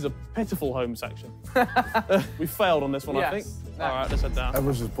 Oh, this is a pitiful home section. We failed on this one, I think. Yes. No. All right, let's head down.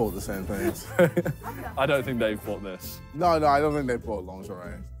 Everyone's just bought the same things. I don't think they've bought this. No, I don't think they bought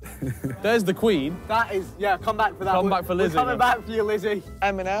lingerie. There's the Queen. That is, yeah. Come back for that. Come back for Lizzie, We're coming man. back for you, Lizzie.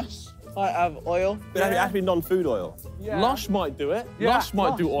 M&S might have oil. It has to be non-food oil. Yeah. Lush might do it. Yeah, Lush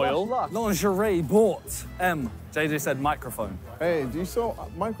might do oil. Lush. Lingerie bought. M. JJ said microphone. Hey, do you sell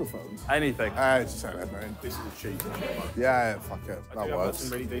microphones? Anything. Just say that, man. This is cheap. Yeah, fuck it. That I've got works.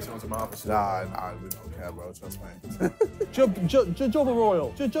 some really decent ones at Marvis. Nah, we don't care, bro. Trust me. Jojoba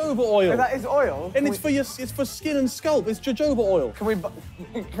oil. Jojoba oil. Oh, that is oil. And it's for skin and scalp. It's jojoba oil. Can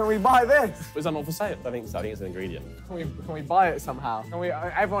we buy this? Is that not for sale? I think so. I think it's an ingredient. Can we buy it somehow?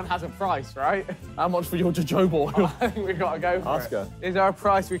 Everyone has a price, right? How much for your jojoba oil? I think we've got to go for Ask it. her. Is there a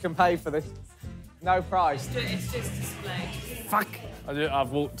price we can pay for this? No price. It's just display. Fuck. I've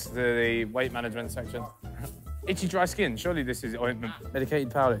walked to the weight management section. Itchy dry skin. Surely this is ointment.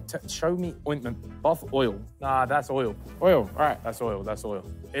 Medicated powder. Show me ointment. Bath oil. Nah, that's oil. Oil. All right. That's oil. That's oil.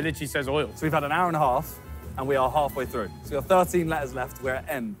 It literally says oil. So we've had an hour and a half, and we are halfway through. So we have 13 letters left. We're at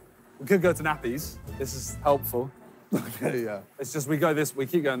N. We could go to nappies. This is helpful. Okay, yeah. It's just we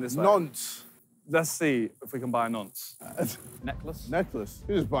keep going this way. Nonce. Let's see if we can buy a nonce. Necklace? Necklace.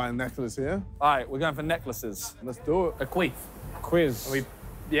 Who's buying necklace here? All right, we're going for necklaces. Let's do it. A queef. Quiz.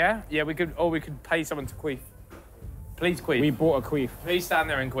 Yeah, we could pay someone to queef. Please queef. We bought a queef. Please stand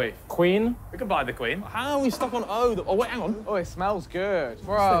there and queef. Queen. We could buy the queen. How are we stuck on O? Oh, wait, hang on. Oh, it smells good.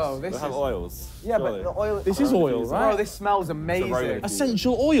 Bro, this They is... have oils. Yeah, surely. but the oil... This is oil, right? Bro, this smells amazing.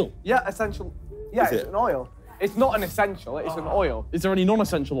 Essential oil. Yeah, essential... Yeah, Is it's it? an oil. It's not an essential, it's an oil. Is there any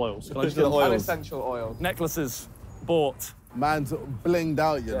non-essential oils? Can I just Just get oils. Unessential oil. Necklaces bought. Man's blinged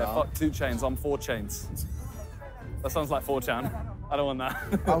out, you Yeah, know. fuck 2 chains. I'm 4 chains. That sounds like 4chan. I don't want that.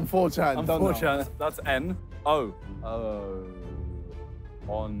 I'm 4chan. I'm don't know. 4chan. That's N. O.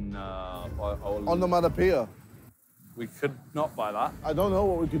 Onomatopoeia. We could not buy that. I don't know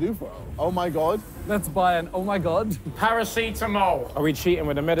what we could do for it. Oh my god. Let's buy an. Oh my god. Paracetamol. Are we cheating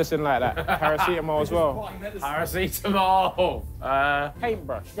with a medicine like that? Paracetamol as well. Paracetamol.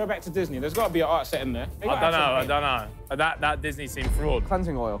 Paintbrush. Go back to Disney. There's got to be an art set in there. I don't know. That Disney seemed fraud.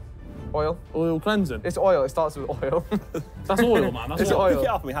 Cleansing oil. Oil. Oil cleansing. It's oil, it starts with oil. That's oil, man. That's It's oil. oil. Pick it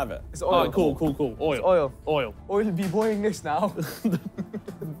up and we have it. It's All oil. right, cool. Oil. It's oil. Oil. Oil be boiling this now.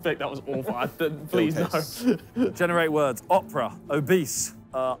 Vic, that was awful. Please no. Generate words. Opera. Obese.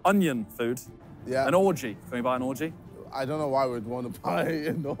 Onion food. Yeah. An orgy. Can we buy an orgy? I don't know why we'd want to buy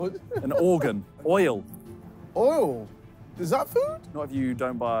an oil. An organ. Oil. Oil. Is that food? Not if you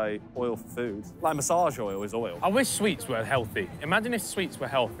don't buy oil for food. Like massage oil is oil. I wish sweets were healthy. Imagine if sweets were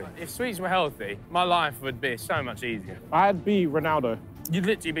healthy. If sweets were healthy, my life would be so much easier. I'd be Ronaldo. You'd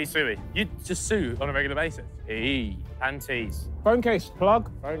literally be suey. You'd just sue on a regular basis. Panties. Phone case,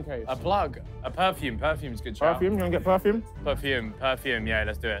 plug. Phone case. A plug. A perfume. Perfume's good shout. Perfume, you want to get perfume? Perfume, yeah,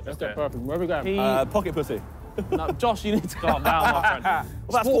 let's do it. Let's get perfume. Where are we going? Pocket pussy. No, Josh, you need to calm down, my friend.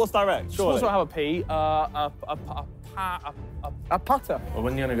 What about Sports Direct? Surely. Sports will have a P. A putter. Well,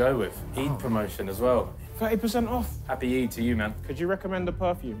 when are you going to go with? Eid promotion as well. 30% off. Happy Eid to you, man. Could you recommend a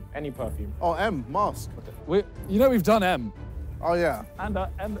perfume? Any perfume? Oh, M, mask. You know we've done M. Oh, yeah. And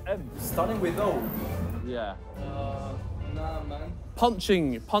M. Starting with O. Yeah. Nah, man.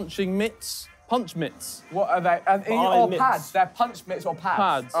 Punching mitts. Punch mitts. What are they? Or mitts. pads? They're punch mitts or pads?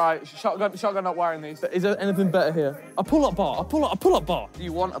 Pads. All right, shotgun not wearing these. Is there anything better here? A pull-up bar. A pull-up bar. Do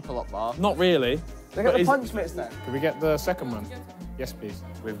you want a pull-up bar? Not really. They got the punch mitts then. Could we get the second one? Yes, please.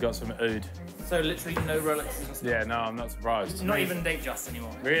 We've got some oud. So literally no Rolexes and stuff? Yeah, no, I'm not surprised. Not even Datejust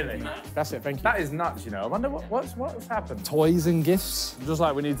anymore? Really? No. That's it, thank you. That is nuts, you know. I wonder what's happened. Toys and gifts. Just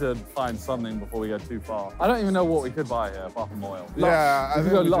like we need to find something before we go too far. I don't even know what we could buy here apart from oil. Yeah, I If we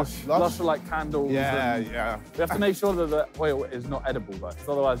think go we lush, just- lush for like candles. Yeah, and yeah. We have to make sure that the oil is not edible though, because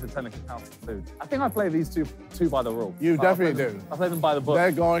otherwise it technically counts as food. I think I play these two by the rule. You definitely do. I play them by the book.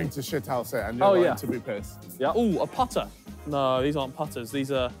 They're going to shithouse it, and you're going to be pissed. Yeah. Ooh, a putter. No, these aren't putters.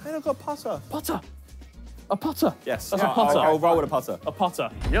 These are... Hey, I've got a putter. Putter. A putter. Yes. That's a putter. I'll roll with a putter. A putter.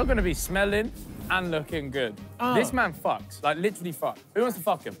 You're going to be smelling and looking good. This man fucks. Like, literally fuck. Who wants to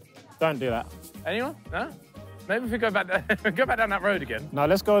fuck him? Don't do that. Anyone? No? Maybe if we go back down that road again. No,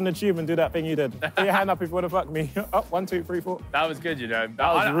 let's go on the tube and do that thing you did. Put your hand up if you want to fuck me. Up, 1, 2, 3, 4. That was good, you know.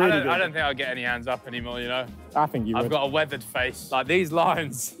 That was really good. I don't think I'll get any hands up anymore, you know. I think you would. I've got a weathered face. Like, these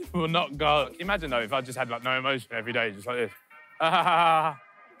lines will not go. Imagine, though, if I just had, like, no emotion every day, just like this. That's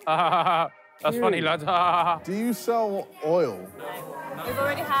funny, lads. Do you sell oil? We've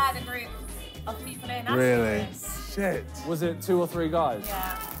already had a group of people in. Really? Shit. Was it 2 or 3 guys?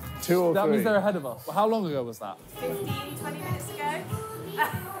 Yeah. 2 or 3? That means they're ahead of us. Well, how long ago was that? 15, 20 minutes ago.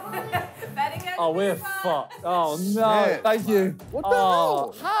 Betting Oh, we're fucked. Oh, no. Shit. Thank you. What the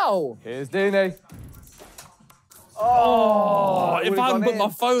hell? How? Here's Dini. Oh, if I hadn't put my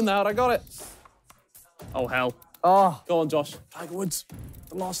phone out, I got it. Oh, hell. Oh. Go on, Josh. Tiger Woods,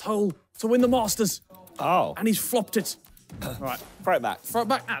 the last hole to win the Masters. Oh. And he's flopped it. Right. Throw it back. Throw it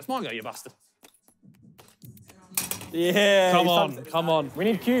back. Ah, it's my go, you bastard. Yeah. Come on. We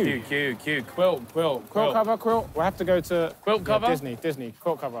need Q. Q. Quilt. Quilt cover, quilt. We'll have to go to... Quilt cover? Disney,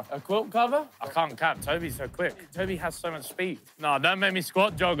 quilt cover. A quilt cover? I can't cap. Toby's so quick. Toby has so much speed. No, don't make me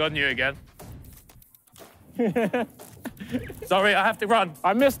squat jog on you again. Sorry, I have to run.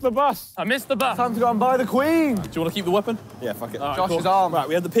 I missed the bus. I missed the bus. Time to go and buy the queen. Do you want to keep the weapon? Yeah, fuck it. Josh's arm. Right,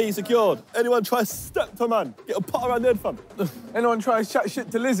 we have the P secured. Anyone try to step to man? Get a pot around the head, fam. Anyone try to chat shit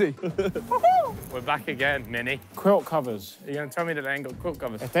to Lizzie? We're back again, Minnie. Quilt covers. Are you going to tell me that they ain't got quilt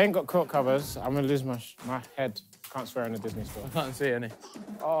covers? If they ain't got quilt covers, I'm going to lose my head. Can't swear in a Disney store. I can't see any.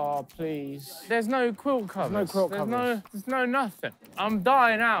 Oh, please. There's no quilt covers. no quilt covers. There's no nothing. I'm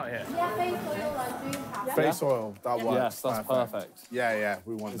dying out here. Yeah, face oil I do have. Face oil, that works. Yes, that's perfect. Yeah,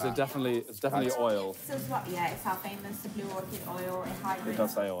 we want It's that. definitely oil. So it's what, yeah, it's our famous blue orchid oil. It hydrates. It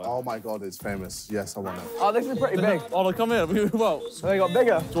does say oil. Oh my God, it's famous. Yes, I want it. Oh, this is pretty big. Oh, come here. Well, They got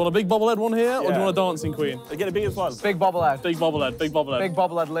bigger. do you want a big bobblehead one here, or do you Yeah. want a dancing queen? Get the biggest one. Big bobblehead. Big bobblehead, big bobblehead. Big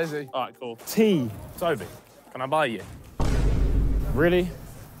bobblehead Lizzie. All right, cool. Tea. Toby, can I buy you? Really?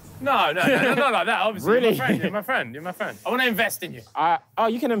 No, not like that, obviously. Really? You're my friend. I want to invest in you. Oh,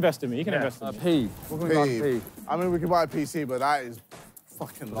 you can invest in me. You can invest in me. P. What can we buy for P? I mean, we can buy a PC, but that is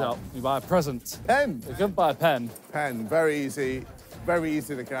fucking long. You buy a present. Pen. You could buy a pen. Pen, very easy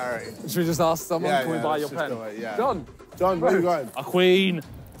to carry. Should we just ask someone, can we buy your let's just pen? do it, yeah. John. where are you going? A queen.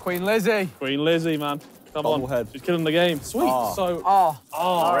 Queen Lizzie. Queen Lizzie, man. Come on. Bobblehead. She's killing the game. Sweet. Oh. So,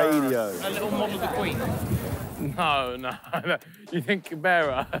 Radio. A little model of the Queen. No. You think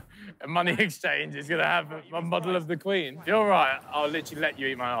Bearer, a money exchange, is going to have a model of the Queen? You're right. I'll literally let you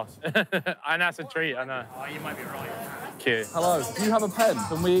eat my ass. And that's a treat, I know. Oh, you might be right. Cute. Hello, do you have a pen?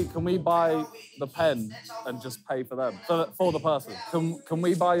 Can we buy the pen and just pay for them? For the person. Can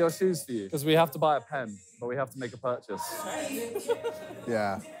we buy your shoes for you? Because we have to buy a pen, but we have to make a purchase.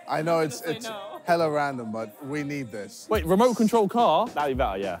 Yeah, I know it's hella random, but we need this. wait, remote control car? That'd be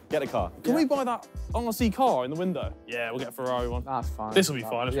better, yeah. Get a car. Can we buy that RC car in the window? Yeah, we'll get a Ferrari one. That's fine. This will be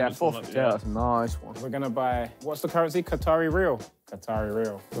fine. Yeah, that's a nice one. We're going to buy, what's the currency? Qatari Real. Qatari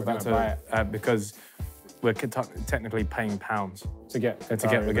Real. We're going to buy it. Because we're technically paying pounds To get to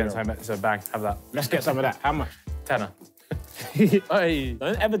get Qatari Real. so bang, have that. Let's get some of that. How much? Tenner. Hey.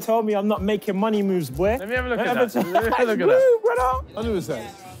 Don't ever tell me I'm not making money moves, boy. Let me have a look at that. Let me have a look at that.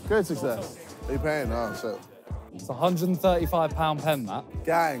 100%. Great success. Are you paying? Oh, shit. It's a £135 pen, that.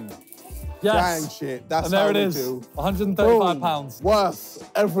 Gang. Yes. Gang shit. That's and there how it we is. do. £135.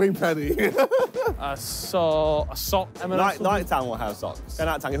 Worth every penny. A sock. Nightown will have socks. Go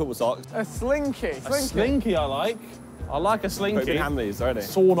Nightown, get football socks. A slinky. A slinky I like. I like a slinky. Hamleys already.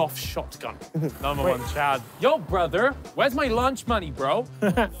 Sawn off shotgun. Number one, Chad. Yo, brother, where's my lunch money, bro?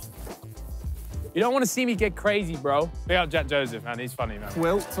 You don't want to see me get crazy, bro. Big up Jack Joseph, man. He's funny, man.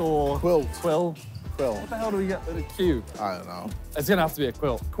 Quilt or... Quilt. Quill. Quill. What the hell do we get with a Q? I don't know. It's going to have to be a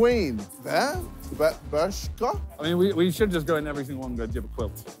quilt. Queen. There? Behzinga? I mean, we should just go in every single one and go, do you have a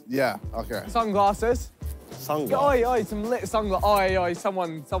quilt? Yeah, okay. Sunglasses. Sunglasses? Oi, some lit sunglasses. Oi,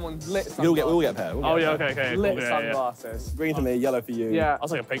 someone lit sunglasses. We'll get a pair. Okay. Lit Cool. sunglasses. Green for me, yellow for you. Yeah. I'll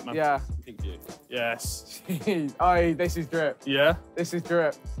take a pink, man. Yeah. Pink for you. Yes. Oi, this is drip. Yeah? This is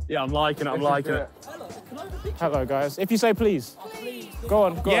drip. Yeah, I'm liking it. I'm liking it. Hello, guys. If you say please. Go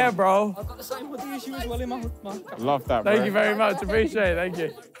on. Yeah, bro. I've got the same hoodie issue as well in my Love that, bro. Thank you very much. Appreciate it. Thank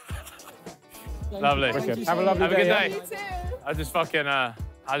you. Lovely. Wicked. Have a lovely Have a day. good day. I just fucking, I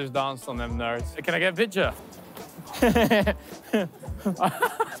just danced on them nerds. Can I get a picture?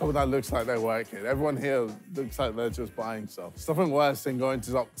 Someone that looks like they're working. Everyone here looks like they're just buying stuff. It's nothing worse than going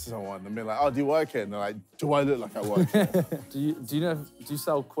up to someone and being like, oh, do you work here? And they're like, do I look like I work here? Do you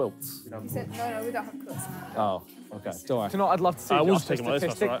sell quilts? No, we don't have quilts. Oh, okay. Don't worry. Do you know what I'd love to see? I was Josh, taking a my list,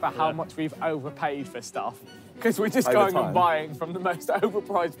 statistic right? for how Yeah. much we've overpaid for stuff. Because we're just Over going time. and buying from the most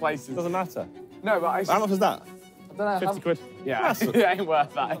overpriced places. Doesn't matter. No, but How much was that? I don't know. 50 quid. Yeah, it ain't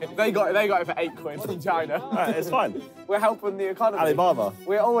worth that. They got it for 8 quid from China. Right, it's fine. We're helping the economy. Alibaba.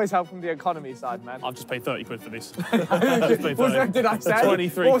 We're always helping the economy side, man. I've just paid 30 quid for this. What did I say?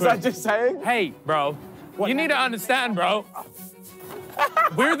 23 What was I quid. just saying? Hey, bro. You need to understand, bro.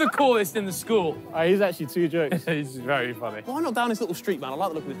 We're the coolest in the school. He's actually 2 jokes. He's very funny. Why not down this little street, man? I like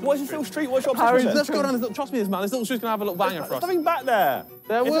the look of this. What's this little street? What's your Harry, obsession? let's go down this little. Trust me, this man. This little street's gonna have a little banger for us. There's nothing back there.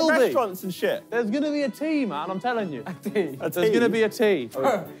 There It's will be. restaurants and shit. There's gonna be a tea, man. I'm telling you. Tea. There's gonna be a tea.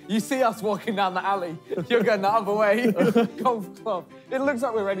 You see us walking down the alley, you're going the other way. Golf club. It looks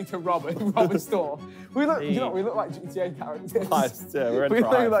like we're ready to rob a store. We look, you know, we look like GTA characters. Nice, yeah, we're in We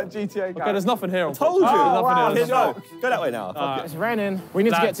look prime. like GTA characters. Okay, there's nothing here. I Told you. Oh, wow. Here, go that way now. Fuck it. It's raining. We need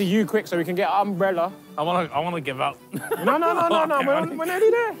to get to you quick so we can get our umbrella. I wanna give up. No. We're nearly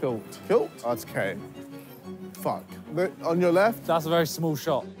there. Kilt? Oh, it's K. Fuck. On your left? That's a very small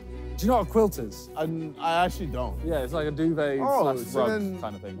shot. Do you know what a quilt is? I actually don't. Yeah, it's like a duvet slash rug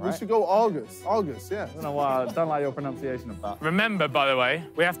kind of thing, right? We should go August. August, yeah. I don't know why. I don't like your pronunciation of that. Remember, by the way,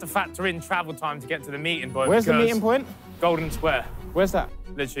 we have to factor in travel time to get to the meeting point. Where's the because meeting point? Golden Square. Where's that?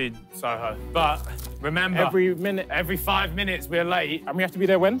 Literally Soho. But remember, Every minute. every 5 minutes we're late. And we have to be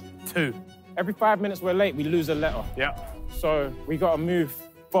there when? 2. Every 5 minutes we're late, we lose a letter. Yeah. So we gotta move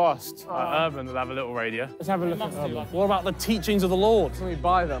fast. Urban will have a little radio. Let's have a look at Urban. What about the teachings of the Lord? Can we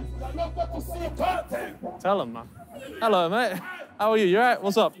buy them? Tell them, man. Hello, mate. How are you? You all right?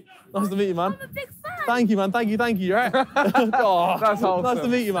 What's up? Nice to meet you, man. I'm a big fan. Thank you, man. Thank you. You all right? Oh, That's wholesome. nice to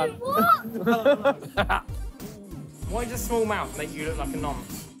meet you, man. Why does a small mouth make you look like a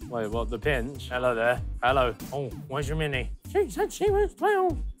nonce? Wait, what? The pinch? Hello there. Hello. Oh, where's your mini? She said she was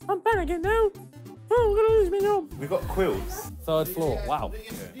 12. I'm panicking now. Oh, I'm gonna lose my job. We've got quilts. 3rd floor. Wow.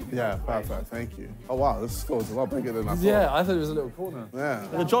 Yeah, perfect. Thank you. Oh, wow. This store's a lot bigger than I thought. Yeah, I thought it was a little corner. Yeah.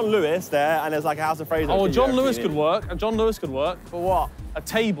 There's a John Lewis there, and there's like a House of Fraser. Oh, John Lewis could work. A John Lewis could work. For what? A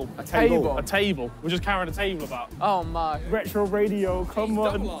table. A table? A table. We're just carrying a table about. Oh, my. Retro radio, come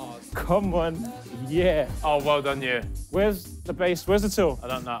on. Come on. Yeah. Oh, well done, you. Where's the base? Where's the till? I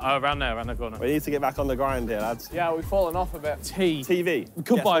don't know. Oh, around there, around the corner. We need to get back on the grind here, lads. Yeah, we've fallen off a bit. TV. We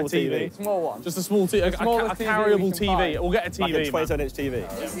could Get buy a small TV. Small one. Just a small TV. A Smallest TV carryable we can buy. TV. We'll get a TV. Like a man. 27-inch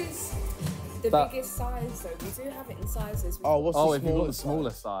TV. This is the That- biggest size, though. We do have it in sizes. Oh, what's Oh, the if you've got the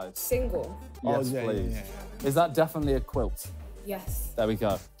smallest? smallest size. Single. Yes, yeah, please. yeah. Is that definitely a quilt? Yes. There we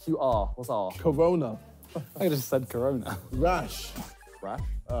go. QR. What's R? Corona. I just said Corona. Rash. Rash?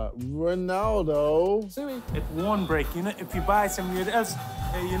 Ronaldo. It won't break, you know, if you buy somewhere else,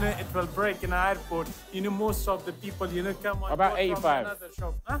 you know, it will break in an airport. You know, most of the people, you know, come on. About go from 85. another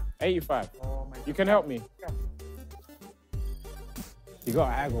shop. Huh? 85. Oh, my You can help me. You got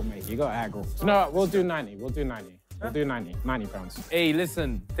to haggle, mate. You got to haggle. No, we'll do 90. We'll do 90. We'll do 90. 90 pounds. Hey,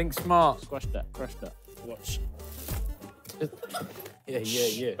 listen. Think smart. Squash that. Crush that. Watch.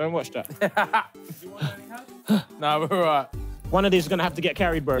 Yeah. Don't watch that. No, we're all right. One of these is going to have to get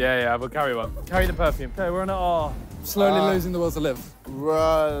carried, bro. Yeah, we'll carry one. Carry the perfume. Okay, we're on it. Oh, slowly losing the will to live.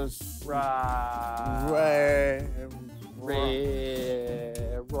 Rush.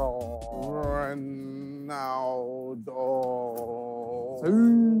 Ronaldo.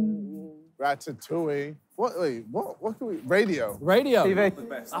 Ratatouille. What? Wait, what can we? Radio. Radio.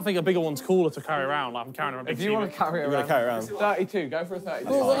 TV. I think a bigger one's cooler to carry around. Like I'm carrying around. If you want to carry it around, carry it around. 32. Go for a 32.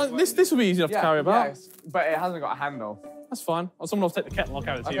 Well, this will be easy enough to carry about. Yes, but it hasn't got a handle. That's fine. Or someone else take the kettle. I'll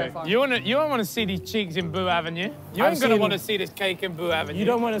carry the TV. Okay, fine. You don't want to see these cheeks in Boo Avenue. You ain't gonna want to see this cake in Boo Avenue. You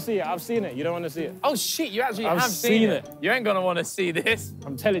don't want to see it. I've seen it. You don't want to see it. Oh shit! You actually I've have seen it. it. You ain't gonna want to see this.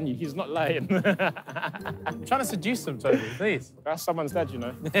 I'm telling you, he's not lying. I'm trying to seduce them, Toby. Please. That's someone's dad, you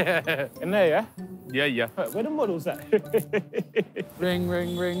know. In there, yeah. Yeah. Where the model's at? Ring,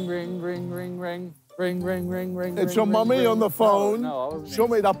 ring, ring, ring, ring, ring, ring. Ring, ring, ring, ring. It's your mummy on the phone. No, I wasn't. Show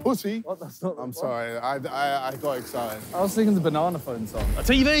me that pussy. What? That's not. I'm sorry. I got excited. I was thinking the banana phone song. A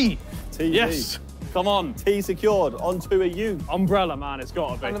TV. TV. Yes. Come on. T secured onto a U. Umbrella, man. It's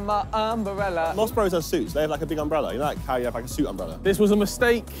got to be. And my umbrella. Moss Bros have suits. They have like a big umbrella. You know, like how you have like a suit umbrella. This was a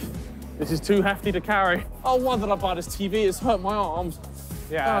mistake. This is too hefty to carry. Oh, why did I buy this TV? It's hurt my arms.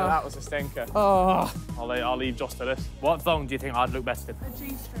 Yeah, that was a stinker. Oh. I'll leave Josh to this. What thong do you think I'd look best in? A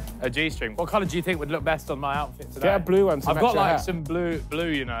G-string. A G-string. What colour do you think would look best on my outfit today? Get a blue one to I've match got your like hat. some blue,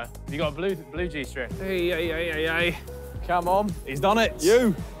 you know. You got a blue G-string? Hey. Come on. He's done it.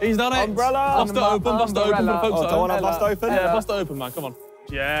 He's done it. Umbrella. Bust it open for the folks Oh, at don't home. want to bust open? Yeah, bust it open, man. Come on.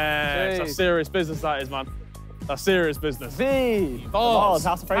 Yes, that's serious business, that is, man. That's serious business. House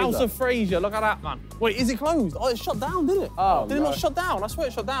of Fraser. House of Fraser. Look at that, man. Wait, is it closed? Oh, it shut down, did it? Oh, did it not shut down? I swear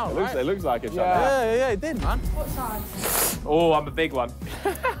it shut down. It looks like it shut Yeah. down. Yeah, it did, man. What size? Oh, I'm a big one.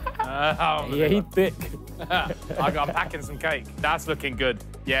 Yeah, he's thick. I'm packing some cake. That's looking good.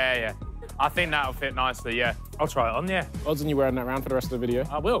 Yeah. I think that'll fit nicely, yeah. I'll try it on, yeah. Odds on you wearing that around for the rest of the video?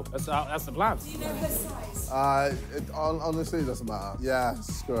 I will. That's the plan. Do you know her size? Honestly, it doesn't matter. Yeah,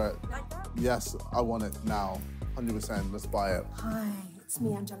 screw it. Like that? Yes, I want it now. 100%. Let's buy it. Hi, it's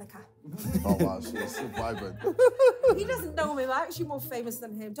me, Angelica. Oh, wow, she's so vibrant. He doesn't know me. I'm actually more famous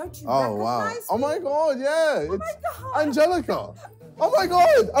than him. Don't you Oh, wow. recognize Oh, me? my God, yeah. Oh, It's my God. Angelica. Oh, my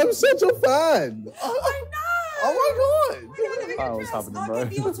God. I'm such a fan. I know. Oh, my God. Oh, what's happening, I'll bro?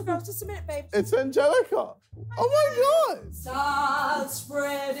 give the autograph. Just a minute, babe. It's Angelica. Oh, my God. Start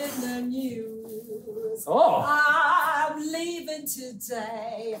spreading the news. Oh. I'm leaving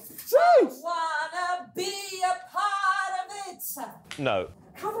today. Jeez. I wanna be a part of it. No.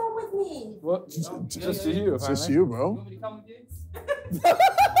 Come on with me. What? Just you, It's just you, bro.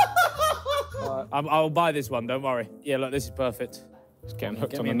 I'll buy this one, don't worry. Yeah, look, this is perfect. Just getting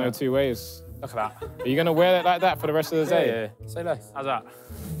hooked Get on me the in no there. two ways. Look at that. Are you going to wear it like that for the rest of the day? Yeah. Say less. How's that?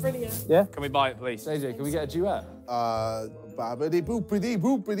 Brilliant. Yeah? Can we buy it, please? JJ, can we get a duet? Babbity boopity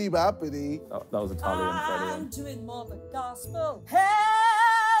boopity bappity. Oh, that was Italian for I'm anyone. doing more the gospel.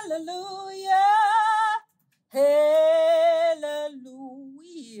 Hallelujah.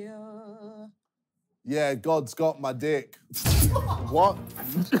 Hallelujah. Yeah, God's got my dick. What?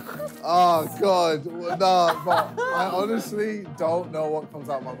 Oh, God. No, but I honestly don't know what comes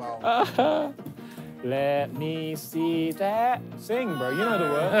out my mouth. Let me see that. Sing, bro. You know the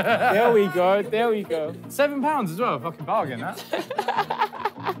word. There we go. There we go. £7 as well. Fucking bargain,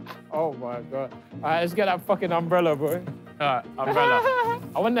 that. Oh, my God. All right, let's get that fucking umbrella, bro. All right, umbrella.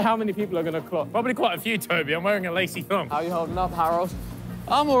 I wonder how many people are going to clock. Probably quite a few, Toby. I'm wearing a lacy thong. How you holding up, Harold?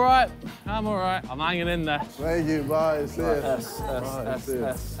 I'm all right. I'm hanging in there. Thank you. Bye. See ya. S.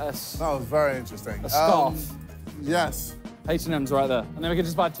 That was very interesting. A scarf. Yes. H&M's right there. And then we can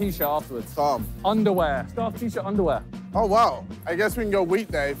just buy a t-shirt afterwards. Tom. Underwear. Scarf, t-shirt, underwear. Oh, wow. I guess we can go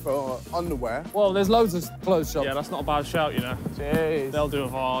weekday for underwear. Well, there's loads of clothes shops. Yeah, that's not a bad shout, you know. Jeez. They'll do a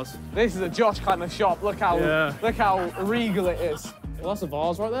vase. This is a Josh kind of shop. Look how regal it is. Well, that's a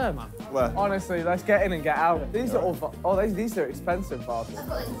vase right there, man. Where? Honestly, let's get in and get out. These are all. these are expensive vases. I've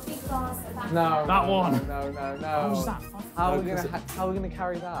got like a big vase at the back. No. That one. No. What's that? How are we gonna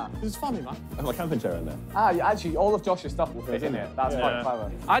carry that? It's funny, man. I have my camping chair in there. Actually, all of Josh's stuff will fit in it. That's quite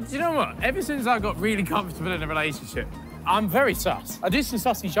clever. Do you know what? Ever since I got really comfortable in a relationship, I'm very sus. I do some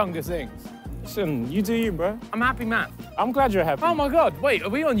sussy chunga things. Listen, you do you, bro. I'm a happy man. I'm glad you're happy. Oh my God, wait, are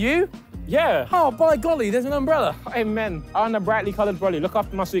we on you? Yeah. Oh, by golly, there's an umbrella. Amen. On a brightly coloured brolly. Look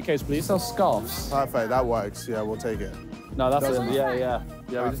after my suitcase, please. Sell scarves. Perfect. That works. Yeah, we'll take it. No, that's it. Doesn't- Yeah,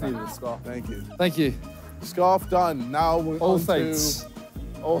 we just needed a scarf. Thank you. Thank you. Scarf done. Now we're All on Saints. to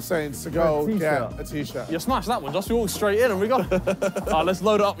All Saints to go A t-shirt. get a t-shirt. You smashed that one, Josh. We walked straight in and we got it. Let's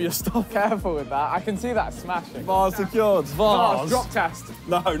load it up with your stuff. Careful with that. I can see that smashing. Vase secured. Vase. Drop test.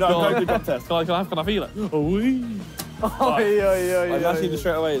 No, don't do drop test. Can I feel it? Oh, wee. Oh, yeah. I'd actually just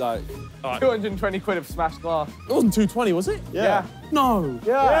straight away, like... 220 quid of smashed glass. It wasn't 220, was it? Yeah. No.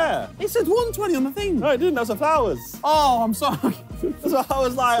 Yeah. It said 120 on the thing. No, it didn't. That was the flowers. Oh, I'm sorry. That's what I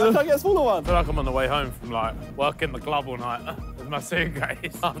was like. I can't get a smaller one. I feel like I'm on the way home from like working the club all night with my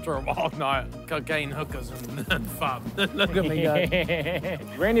suitcase after a wild night. Cocaine, hookers, and fun. Look at me go.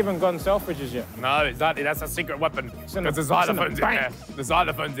 We ain't even gone Selfridges yet. No, exactly. That's a secret weapon. Because the xylophone's in there. The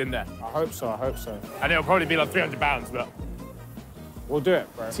xylophone's in there. I hope so. And it'll probably be like £300, but we'll do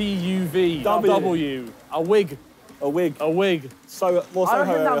it, bro. TUV. W. A wig. A wig. A wig. So, more I so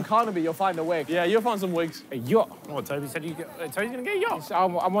reckon down Carnaby you'll find a wig. Yeah, you'll find some wigs. A yacht. Oh, Toby said Toby's gonna get a yacht.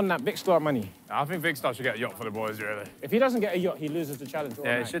 I'm on that Big Star money. I think Big Star should get a yacht for the boys, really. If he doesn't get a yacht, he loses the challenge.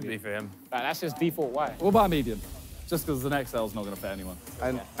 Yeah, it should be for him. Like, that's his default way. We'll buy a medium, just because an XL's not going to fit anyone.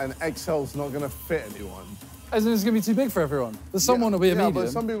 And XL's not going to fit anyone. As in, it's going to be too big for everyone. There's someone who'll be a medium. Yeah, but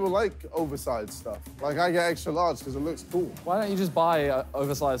some people like oversized stuff. Like, I get extra large because it looks cool. Why don't you just buy an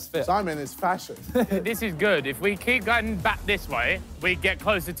oversized fit? Simon is fashion. This is good. If we keep going back this way, we get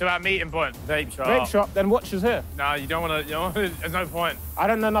closer to our meeting point. Vape shop. Vape shop, then watches here. No, you don't want to. There's no point. I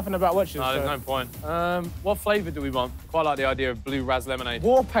don't know nothing about watches. No, there's no point. What flavour do we want? Quite like the idea of blue raz lemonade.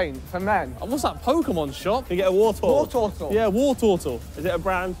 War paint for men. What's that Pokemon shop? Can you get a war turtle? War turtle. Yeah, war turtle. Is it a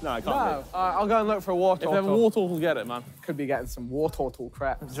brand? No, I can't. No, I'll go and look for a war If turtle. they have a war turtle, get it, man. Could be getting some war turtle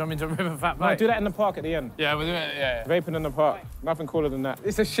crap. Do you want me to rip a fat No, plate? do that in the park at the end. Yeah, we'll do it. Yeah. Vaping in the park. Nothing cooler than that.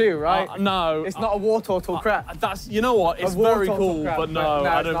 It's a shoe, right? No. It's not a war turtle crap. That's, you know what? It's A war very turtle cool, crap, but no, but no,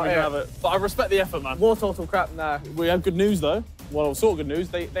 I it's don't not think it. I have it. But I respect the effort, man. War turtle crap, no. We have good news, though. Well, sort of good news.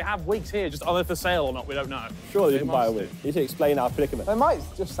 They have wigs here, just are they for sale or not, we don't know. Surely you can buy a wig. You need to explain our predicament. They might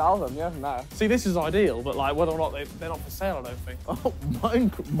just sell them, yeah, no. See, this is ideal, but like whether or not they're not for sale, I don't think. Oh,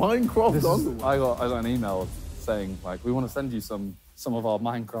 Minecraft underwear. I got an email saying, like, we want to send you some of our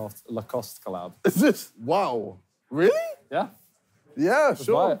Minecraft Lacoste collab. Is this? Wow. Really? Yeah. Yeah, buy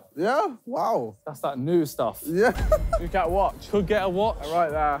sure. it. Yeah, wow. That's that new stuff. Yeah. You get a watch. Could get a watch.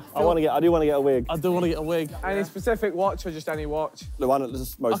 Right there. I do want to get a wig. I do want to get a wig. Any specific watch or just any watch? The one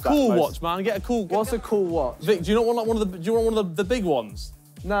that's most. A cool watch, man. Get a cool. What's a cool watch? Vic, do you not want like one of the? Do you want one of the big ones?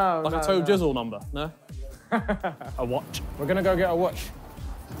 No. Like a Tobjizzle number? No. A watch. We're gonna go get a watch.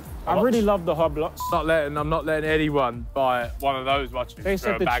 I really love the Hublocks. I'm not letting anyone buy one of those watches. They for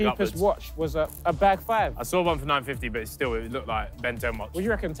said a the bag cheapest upwards. watch was a bag 5. I saw one for $9.50, but still, it looked like Ben 10 watch. What do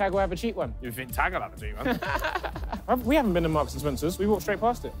you reckon? Tag will have a cheap one? You think Tag will have a cheap one? We haven't been to Marks and Spencer's. We walked straight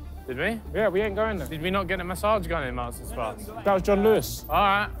past it. Did we? Yeah, we ain't going there. Did we not get a massage gun in Marks and Spencer's? That was John Lewis. All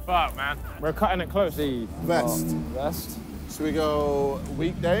right, fuck, man. We're cutting it close. Vest. Vest. Should we go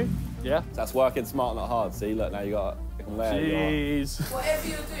weekday? Yeah. That's working smart, not hard. See, look, now you got it. Jeez. Whatever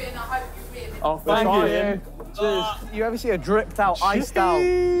you're doing, I hope you win. Oh, thank you. Cheers. You ever see a dripped out, iced out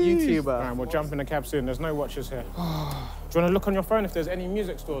YouTuber? Right, we'll jump in the cab soon. There's no watches here. Do you want to look on your phone if there's any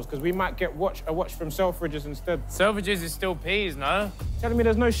music stores? Because we might get a watch from Selfridges instead. Selfridges is still peas, no? Telling me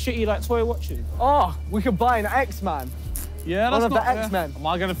there's no shitty like toy watches. Oh, we could buy an X-Man. Yeah, One that's of not the X-Men. Am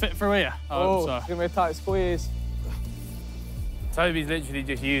I going to fit through here? Oh, so. it's going to be a tight squeeze. Toby's literally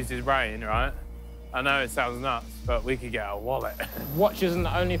just used his brain, right? I know it sounds nuts, but we could get a wallet. Watch isn't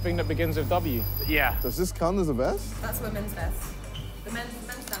the only thing that begins with W. Yeah. Does this count as a vest? That's women's vest. The men's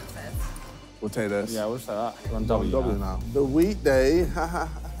stands vest. We'll take this. Yeah, we'll say that. We're on W W now. now. The weekday. All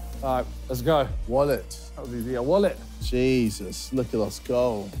right, let's go. Wallet. That was easy. A wallet. Jesus, look at us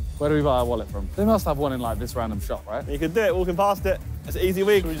go. Where do we buy a wallet from? They must have one in like this random shop, right? You can do it, walking past it. It's an easy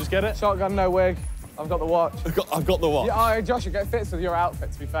wig. Should we just get it? Shotgun, no wig. I've got the watch. I've got the watch. Yeah, oh, Josh, it fits with your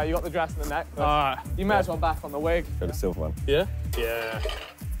outfit, to be fair. You got the dress and the neck. All right. You may as well back on the wig. Got the silver one. Yeah? Yeah.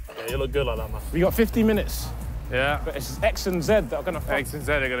 Yeah, you look good like that, man. We got 50 minutes. Yeah. But it's X and Z that are going to fuck. X and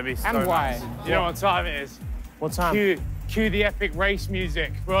Z are going to be so And Y. nice. You know what time it is? What time? Cue the epic race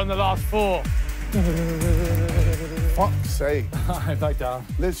music. We're on the last 4. Fuck's sake. I back down.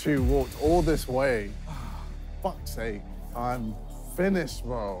 Literally walked all this way. Fuck's sake. I'm finished,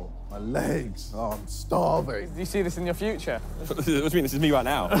 bro. My legs. Oh, I'm starving. Do you see this in your future? What do you mean? This is me right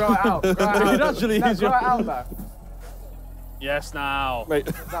now. Grow it out. Grow it out. It actually No, is grow your... it out, though. Yes, now. Wait.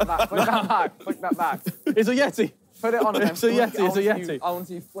 Flick that back. Flick that back. Flick that back. It's a Yeti. Put it on and then It's a flick Yeti, it. it's a Yeti. I want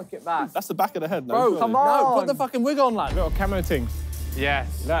you to flick it back. That's the back of the head, no? Bro, surely. come on. No, put the fucking wig on, lad. Little camo thing.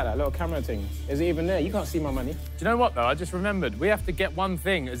 Yes. You like that little camera thing? Is it even there? You can't see my money. Do you know what, though? I just remembered. We have to get one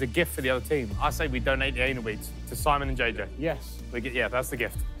thing as a gift for the other team. I say we donate the anal beads to Simon and JJ. Yes. Yeah, that's the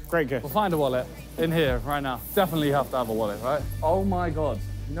gift. Great gift. We'll find a wallet in here right now. Definitely have to have a wallet, right? Oh my God.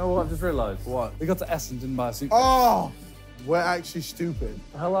 You know what I've just realised? What? We got to Essen, didn't buy a suitcase. Oh! We're actually stupid.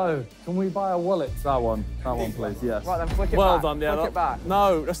 Hello, can we buy a wallet? That one, please, yes. Right then, flick it back. Well done, yeah. Flick it back.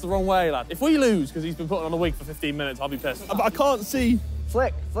 No, that's the wrong way, lad. If we lose, because he's been putting on a wig for 15 minutes, I'll be pissed. But I can't see.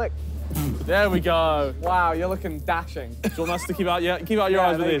 Flick, flick. There we go. Wow, you're looking dashing. Do you want us to keep out your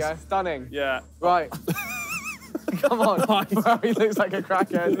eyes with there you this? go. Stunning. Yeah. Right. Come on. Bro, he looks like a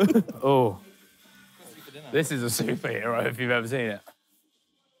crackhead. Oh. This is a superhero if you've ever seen it.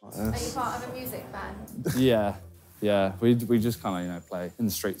 Are you part of a music band? Yeah. We just kind of, you know, play in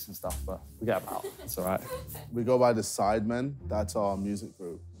the streets and stuff, but we get about. It's all right. We go by the Sidemen. That's our music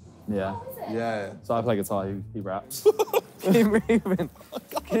group. Yeah. Yeah. So I play guitar, he raps. Keep moving.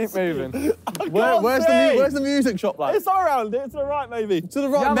 Keep moving. Where's the music shop, lad? It's around it. To the right, maybe. To the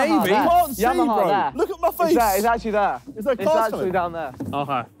right, Yamaha maybe. there. I can't see, Yamaha bro. there. Look at my face. It's actually there. Is there a It's car actually coming? down there.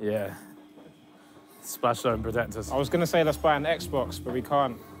 Okay. Yeah. Splash Zone protectors. I was going to say let's buy an Xbox, but we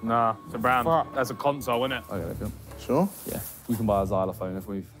can't. Nah, it's a brand. Fuck. That's a console, isn't it? Okay, Sure? yeah. We can buy a xylophone if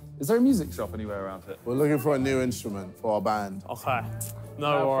we've... Is there a music shop anywhere around here? We're looking for a new instrument for our band. Okay.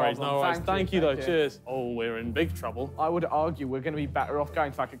 No No worries, problem. no worries. Thank you, though. Thank you. Cheers. Oh, we're in big trouble. I would argue we're going to be better off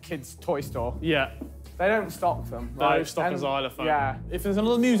going to like a kid's toy store. Yeah. They don't stock them. They right? don't stock a And- xylophone. Yeah. If there's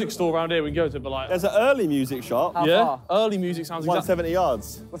another music store around here, we can go to, but like... There's an early music shop. How yeah? far? Early music sounds exactly... 170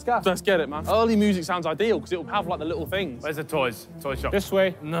 yards. Let's go. Let's get it, man. Early music sounds ideal, because it'll have like the little things. Where's the toy shop? This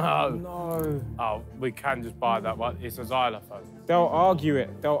way. No. No. Oh, we can just buy that one. It's a xylophone. They'll argue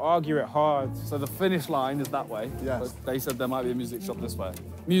it. They'll argue it hard. So the finish line is that way. Yes. But they said there might be a music shop this way.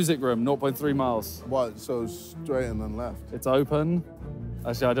 Music room, 0.3 miles. What? So straight and then left? It's open.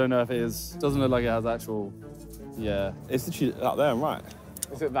 Actually, I don't know if it is. Doesn't look like it has actual... Yeah. It's literally up there, right?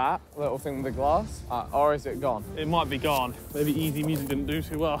 Is it that little thing with the glass? Or is it gone? It might be gone. Maybe Easy Music didn't do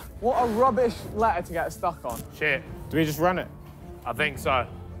too well. What a rubbish letter to get stuck on. Shit. Do we just run it? I think so.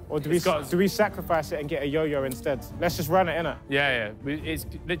 Or do It's we sacrifice it and get a yo-yo instead? Let's just run it, innit? Yeah. It's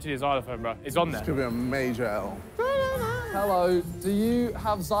literally a xylophone, bro. It's on This there. could be a major L. Hello, do you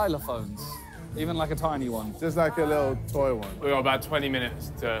have xylophones? Even like a tiny one? Just like a little toy one. We've got about 20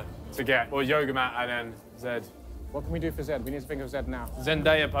 minutes to get, well, yoga mat and then Zed. What can we do for Zed? We need to think of Zed now.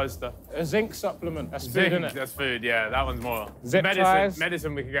 Zendaya poster. A zinc supplement. That's food, Zinc, innit? that's food, yeah. That one's more. Zip ties.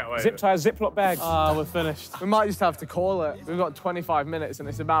 Medicine we can get away Zip with. ties, Ziploc bags. Ah, we're finished. We might just have to call it. We've got 25 minutes and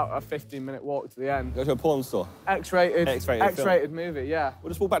it's about a 15-minute walk to the end. Go to a porn store. X-rated X-rated movie, yeah.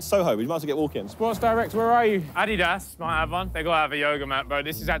 We'll just walk back to Soho. We might as well get walking. Sports Direct, where are you? Adidas might have one. They gotta have a yoga mat, bro.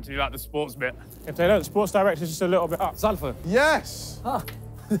 This is actually like the sports bit. If they don't, Sports Direct is just a little bit up. Xylophone. Yes! Ah.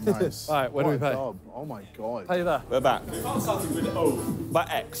 Nice. All right, where do we What a pay? job. Oh my God. Pay there. We're back. But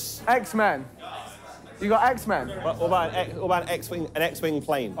X. X-Men. You got X-Men? What about an X-wing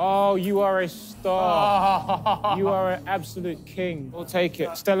plane? Oh, you are a star. You are an absolute king. We'll take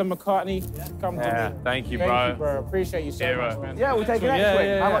it. Stella McCartney, come to me. Thank you, Thank bro. you, bro. Appreciate you so Hero. much, man. Yeah, we'll take an Yeah, X-Wing.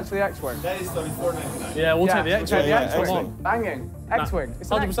 yeah, How yeah. much for the X-Wing? Yeah, we'll take the X-Wing. Take the Yeah, X-Wing. X-Wing. Banging. X-Wing.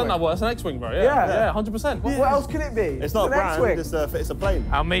 It's an 100% X-Wing. that works. It's an X-Wing, bro. Yeah, Yeah. yeah, 100%. What else could it be? It's not a an brand, X-Wing. it's a plane.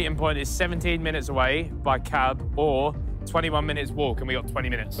 Our meeting point is 17 minutes away by cab or 21 minutes walk, and we got 20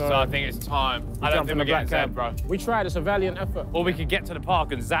 minutes. So I think it's time. I don't Jump think in we're the black getting Zed, cab. bro. We tried. It's a valiant effort. Or we could get to the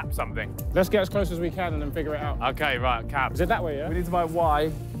park and zap something. Let's get as close as we can and then figure it out. Okay, right, cab. Is it that way, yeah? We need to buy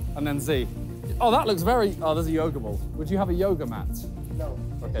Y and then Z. Oh, that looks very... Oh, there's a yoga ball. Would you have a yoga mat? No.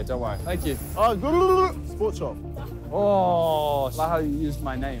 Okay, don't worry. Thank you. Oh, sports shop. Oh, I like how you used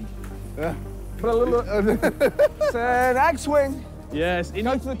my name. Yeah. It's an X-Wing. Yes.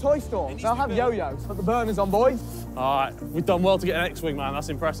 Go to the toy store. They'll have yo-yos. Put the burners on, boys. All right, we've done well to get an X-Wing, man. That's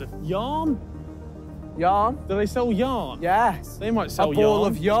impressive. Yarn? Yarn? Do they sell yarn? Yes. They might sell A yarn. ball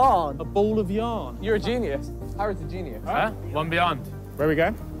of yarn. A ball of yarn. You're a genius. Harry's a genius. Huh? One beyond. Where we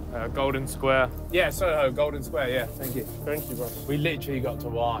going? Golden Square. Yeah, Soho, Golden Square, yeah. Thank you. Thank you, bro. We literally got to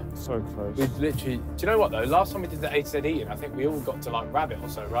Y. So close. We literally... Do you know what, though? Last time we did the A Z eating, I think we all got to, like, Rabbit or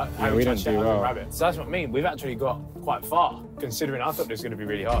so, right? Yeah, we didn't do well. Rabbit. So that's what I mean. We've actually got quite far, considering I thought it was going to be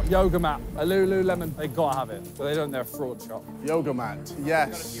really hard. Yoga mat. A Lululemon. They gotta have it. But they don't. They're a fraud shop. Yoga mat.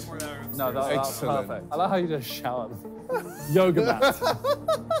 Yes. No, that's Excellent. perfect. I like how you just shout. Yoga mat.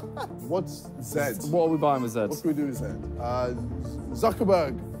 What's Zed? What are we buying with What Zeds? can we do with Zed?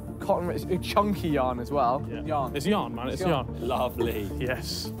 Zuckerberg. Cotton, chunky yarn as well. Yeah. Yarn. It's yarn, man. It's yarn. Lovely.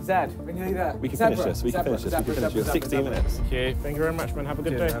 Yes. Zed, we're nearly there. We can Zebra, finish this. We can zebra, finish this. We can zebra, finish this. zebra, 16 zebra. minutes. Cute. Thank you very much, man. Have a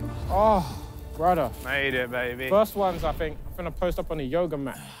good Cheers, day. man. Oh, brother. Made it, baby. First ones, I think, I'm gonna post up on a yoga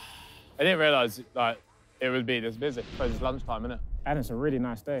mat. I didn't realise, like, it would be this busy. I suppose it's lunchtime, isn't it? And it's a really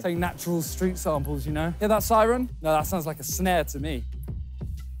nice day. Take natural street samples, you know? Hear that siren? No, that sounds like a snare to me.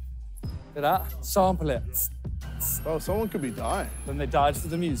 Hear that? Sample it. Oh, someone could be dying. Then they died for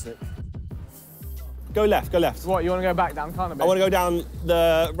the music. Go left, go left. What, you want to go back down Carnaby? I want to go down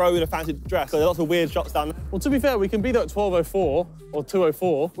the road with a fancy dress. So there's lots of weird shots down there. Well, to be fair, we can be there at 12:04 or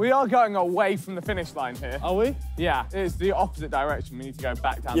 2:04. We are going away from the finish line here. Are we? Yeah, it's the opposite direction. We need to go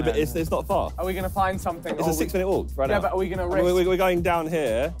back down Yeah, there. but it's not far. Are we going to find something? It's a 6-minute walk right now. Yeah, but are we going to risk? We're going down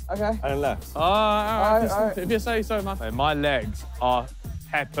here. Okay. And then left. All right. If you say so, man. My legs are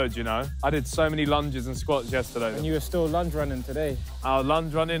peppered, you know. I did so many lunges and squats yesterday. And you were still lunge running today. I was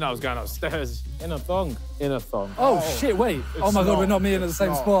lunge running, I was going upstairs. In a thong. In a thong. Oh, shit, wait. Oh my God, we're not meeting at the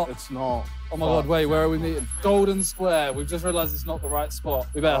same spot. It's not. Oh my God, wait, where are we meeting? Golden Square. We've just realised it's not the right spot.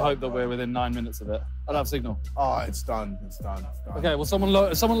 We better hope that we're within 9 minutes of it. I don't have signal. Oh, it's done. It's done. Okay, well, someone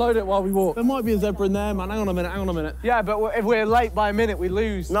load it while we walk. There might be a zebra in there, man. Hang on a minute. Yeah, but if we're late by a minute, we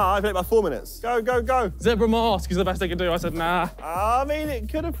lose. No, I've late by 4 minutes. Go, go, go. Zebra mask is the best they can do. I said, nah. I mean, it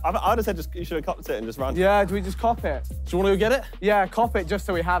could have. I'd have said just you should have copped it and just run. Yeah, do we just cop it? Do you want to go get it? Yeah, cop it just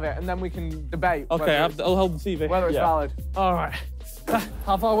so we have it, and then we can debate. Okay, I'll hold the TV. Whether it's valid. All right.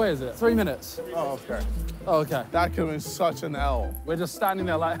 How far away is it? 3 minutes. Oh, okay. Oh, okay. That could have been such an L. We're just standing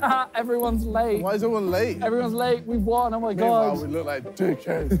there like, haha, everyone's late. Why is everyone late? Everyone's late. We've won. Oh my Meanwhile, God. we look like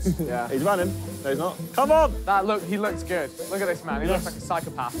dickheads. Yeah. He's running. No, he's not. Come on. He looks good. Look at this man. He looks like a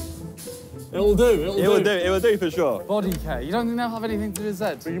psychopath. It'll do. It will do for sure. Body care. You don't think they'll have anything to do with Z?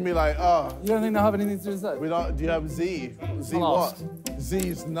 We can be like, oh. You don't think they'll have anything to do with Z? We don't. Do you have Z? Z I'm what? lost.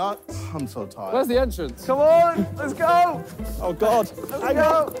 Z's nuts. I'm so tired. Where's the entrance? Come on, let's go. Oh God. Let's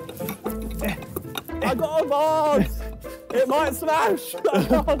go. I got a board. It might smash.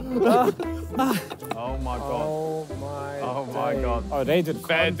 Oh my God. Oh my God. Oh, they did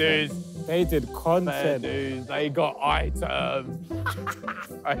Fair content. dues. They did Fair content. dues. They got items.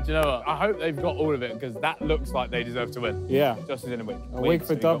 Right, do you know what? I hope they've got all of it because that looks like they deserve to win. Yeah. Just as in a wig. A wig for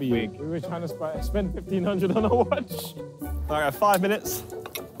so we got W. wig. We were trying to spend 1,500 on a watch. All right, 5 minutes,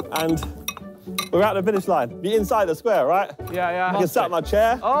 and we're at the finish line. Be inside the square, right? Yeah. I can sit on my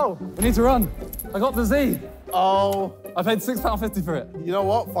chair. Oh. We need to run. I got the Z. Oh. I paid £6.50 for it. You know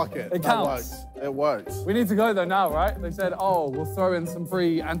what? Fuck it. It That counts. works. It works. We need to go though now, right? They said, oh, we'll throw in some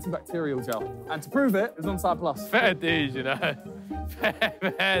free antibacterial gel. And to prove it, it's on Side Plus. Fair dues, you know.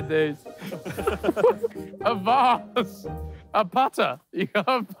 Fair dues. A vase. A putter. You got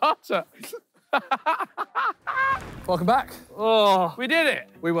a putter. Welcome back. Oh, we did it.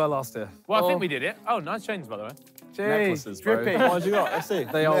 We were last year. Well, I think we did it. Oh, nice chains, by the way. Necklaces, bro. dripping. What have you got? Let's see.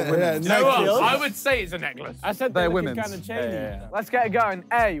 They are women. You know what? I would say it's a necklace. I said They're looking women's. kind of chainy. Yeah. Let's get it going.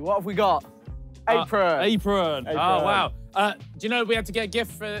 Hey, what have we got? Apron. Apron. Oh, wow. Do you know we had to get a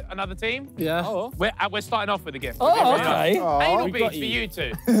gift for another team? Yeah. Oh. We're starting off with a gift. Oh, okay. Anal we beads got for you. you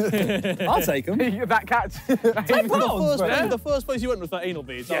two. I'll take them. That catch. The first place you went was for anal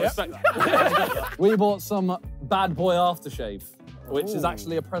beads. I respect that. We bought some bad boy aftershave, which is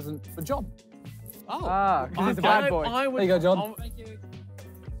actually a present for John. Ah, because he's a bad boy. There you go, John. Thank you.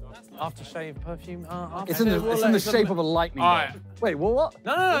 Aftershave perfume. It's in the shape of a lightning All right. bolt. Wait, what?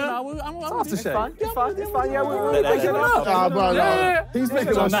 No. It's It's aftershave. fine. It's fine. It's fine. Yeah, we're Let picking it that- up. Ah, bro, no. Yeah. He's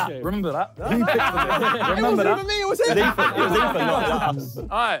picking on that. Remember that. He picked on it. Remember that. me, it was him. It was Ethan, not us. All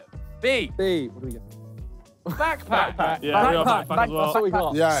right. B. B. What do we get? Backpack. Yeah, we got backpack as That's well. what we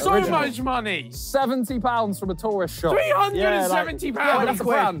got. Yeah. So original. much money. £70 from a tourist shop. £370. Yeah, but that's a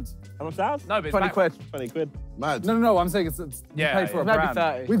brand. How much that? No, but it's 20 back- quid. 20 quid. Mad. No, I'm saying it's you Yeah, paid for a maybe brand.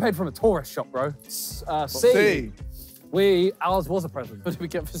 30. We paid from a tourist shop, bro. C. C. Ours was a present. What did we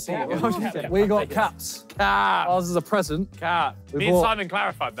get for C? We got caps. Cap. Ours is a present. Cap. We Me and bought- Simon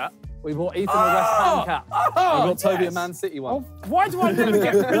clarified that. We bought Ethan a West Ham cap. We got Toby a Man City one. Why do I never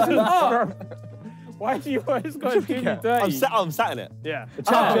get prison up? Why do you always go and give me dirty? I'm sat in it. Yeah. Would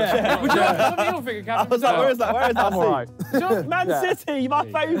you like some heel figure cap? Where is that? Where is that? I'm all right. Man City,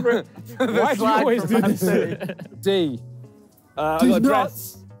 my favourite. Why do you always do this? D. I got a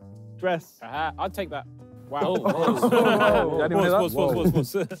dress. Dress. I'd take that. Wow. Oh, anyone hear that?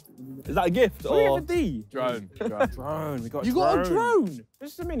 Pause. Is that a gift or? D. Drone. Drone. We got. You got a drone.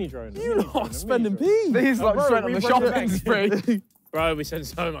 This is a mini drone. You lot spending P. These lot just went on the shopping spree. Bro, we spent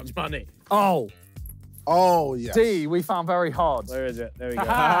so much money. Oh. Oh, yes. D, we found very hard. Where is it? There we go.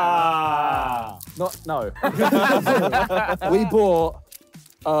 No.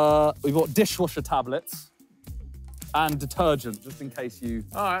 We bought dishwasher tablets and detergent, just in case you.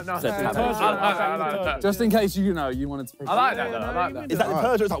 All right, no. Said I detergent. like that. Just in case you wanted to. I like that, though. I like that. Is that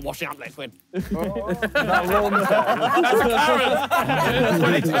detergent? It's like washing up liquid. Hey,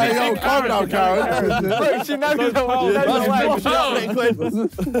 yo, calm down, Karen. Bro, she knows the way. Washing up liquid.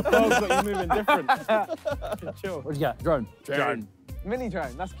 Oh, but you're moving different. Chill. What'd you get? Drone. Drone. Mini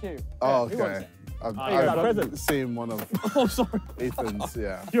drone, that's cute. Oh, Who wants okay. it? I've seen one of Oh, sorry. Ethan's,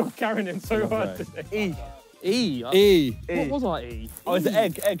 yeah. You're carrying him so hard today. E. What was I? E. Oh, it's the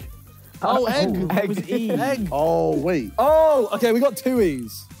egg. Oh, egg. Egg. Was E. Egg. Oh, wait. Oh, okay, we got 2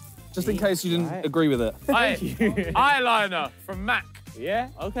 E's. Just in case you didn't agree with it. Eyeliner from Mac. Yeah?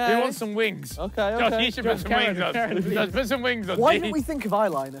 Okay. Who wants some wings? Okay, Josh, you should put some wings on. Josh, put some wings on. Why didn't we think of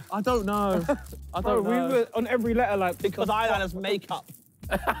eyeliner? I don't know. I don't know. We were on every letter like... Because eyeliner's makeup.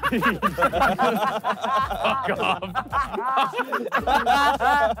 Fuck off.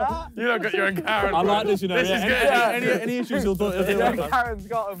 You look at your own Karen. I like this, you know. This is good. Any issues you'll do with that. Karen's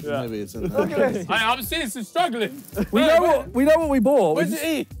got them. Maybe it's in there. Look at this. I'm seeing some struggling. We know what we bought. Where's the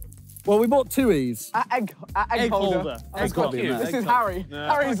E? Well, we bought 2 E's. Egg holder. That's got to be in there. This is Harry.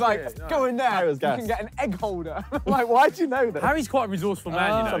 Harry's like, go in there. You can get an egg holder. Like, why do you know that? Harry's quite a resurseful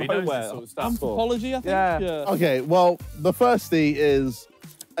man, you know. He knows this sort of stuff. Anthropology, I think. Yeah. Okay, well, the first E is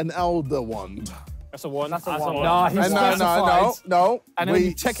an elder wand. That's a one. That's a one. No, he specified. No. And then when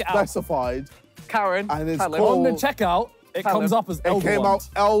you check it out. Specified. Karen. And it's tell him. called... On the checkout, it comes up as elder It came wand.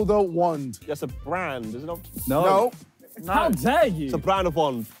 out elder wand. That's a brand, isn't it? No. How dare you? It's a brand of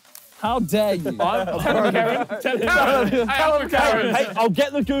wand. How dare you? Tell him, Karen. Hey, I'll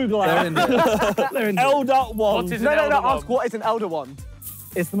get the Google out. Elder wand. No, ask what is an elder wand?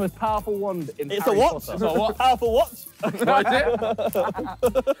 It's the most powerful wand in It's Harry a what? Potter. It's a what? Powerful what? What is it?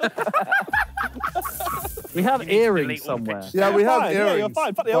 We have earrings somewhere. Yeah, we have Yeah, earrings. you're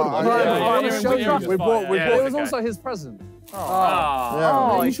fine. Put the elder wand. I want to show you. We bought. It was also his present.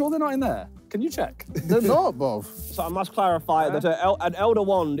 Are you sure they're not in there? Can you check? They're not, Bob. So I must clarify that an elder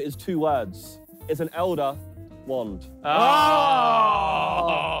wand is 2 words. It's an elder wand.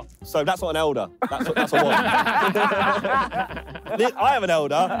 Oh. So that's not an elder. That's a wand. I have an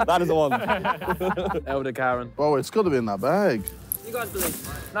elder. That is a wand. Elder Karen. Oh, it's got to be in that bag. You guys believe me?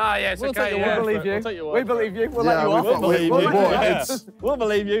 Nah, yeah, it's okay. We believe you. We believe you. We'll let you we off. bought it. We'll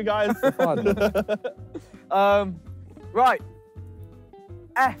believe you guys. Right.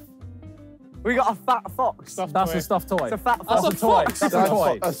 F. We got a fat fox. That's a stuffed toy. It's a fat That's fox. a toy. That's a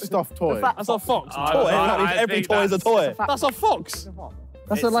toy. A stuffed toy. That's a fox. Every toy is a toy. That's a fox.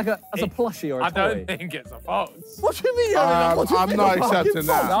 That's a plushie or a toy. I don't think it's a fox. What do you mean? I'm not accepting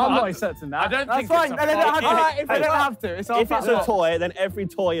that. No, I'm not accepting that. I don't That's think fine. it's They a don't fox. have to. They don't have to. It's our If fat it's a fox. toy, then every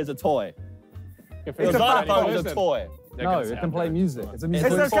toy is a toy. If The it's a fat xylophone is a fox, toy. No, it can play music. It's a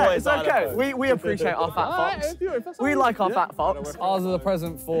music. It's Toy okay. is It's okay. xylophone. We appreciate our fat fox. We like our fat fox. Ours is a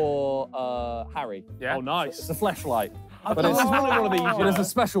present for Harry. Yeah. Oh, nice. It's a fleshlight. But But it's it's one of these. But it's a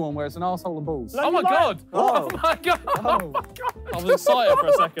special one where it's an arsehole and balls. Oh my god! Oh my god! I was excited for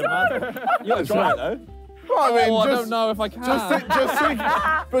a second, man. You gotta try it though. Well, I mean, I just, don't know if I can. just think,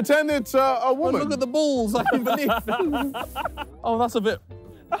 pretend it's a woman. Look at the balls. I can believe. Oh, that's a bit.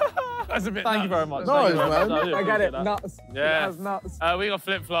 That's a bit Thank you nuts. very much. No, Thank you very man. much. do I get it. appreciate that. Nuts. Yeah. That's nuts. We got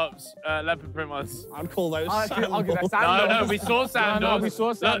flip-flops, leopard print ones. I'd call those. I'll give that No, sandals. we saw sandals. No, we saw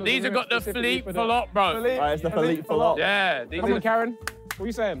Look, sandals. these have got the Specifically fleet for for the- lot, bro. Alright, it's the Philippe for lot. Yeah, these Come are on, Karen. What are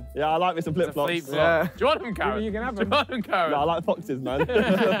you saying? Yeah, I like me some flip the fleet flops. for lot. Do you want them, Karen? You can have Do you them. want them, Karen? No, I like foxes, man.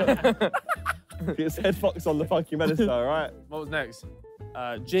 It said fox on the funky minister, right? What was next?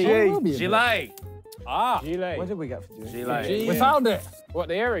 G. Gilet. Gilet. What did we get for you? Gilet. We found it. What,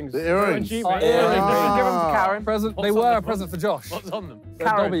 the earrings? The earrings. Cheap, Oh, mate. earrings. Give them to Karen. Present. What's They on were them? a present for Josh. What's on them? They're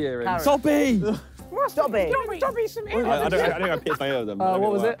Dobby earrings. Dobby. Dobby. Dobby. Dobby some earrings. I think I pierced my ear with them. What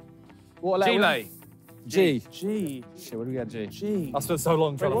was it? What letter? Gilet. G. G. Shit, what do we get? G. G. I spent so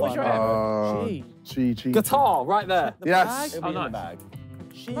long trying Wait, what was to your find ever? G. Guitar, right there. Yes. It'll be in the bag.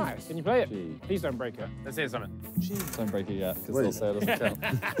 Nice. Can you play it? G. Please don't break it. Let's hear something. Don't break it yet, because Wait. they'll say it doesn't count.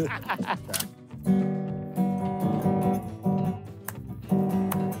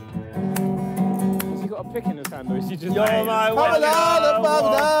 Has he got a pick in his hand or is he just You're like... my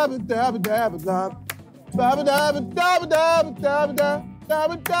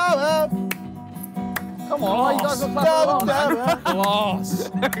Come on, you guys got class.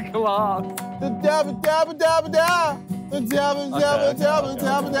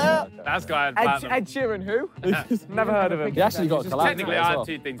 That's guy had Ed platinum. Sheeran, who? Never heard of him. You actually got a collab. Technically, I had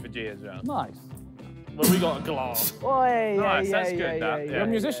 2 things for G as well. Nice. Well, we got a glass. Oi, Nice, that's good, that. You're a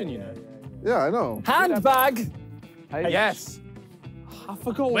musician, you know. Yeah, I know. Handbag. Yes. I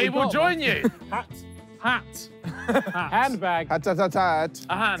forgot what We will got, join man. you. Hat. Handbag. Hat, hat, hat, hat.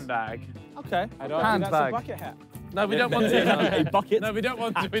 A handbag. Okay. I don't think that's a Handbag. bucket hat. No, we don't want to. A bucket. No, we don't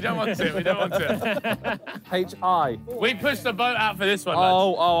want to. We don't want to. We don't want to. H-I. We pushed the boat out for this one, lads.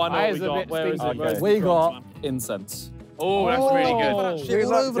 Oh, I know what Eyes we a got. bit Where is it? stinky. Where's We the got man? incense. Oh, that's really good. Shit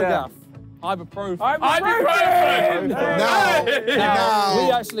all over the gaff. Ibuprofen. Ibuprofen! Now.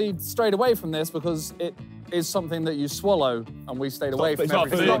 We actually strayed away from this because it is something that you swallow, and we stayed away from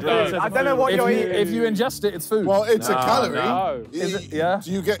everything. I don't know what you're eating. If you ingest it, it's food. Well, it's a calorie. No. Is it? Yeah.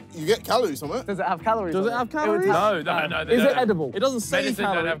 Do you get calories from it? Does it have calories? Does it have calories? No. Is it edible? It doesn't say Medicine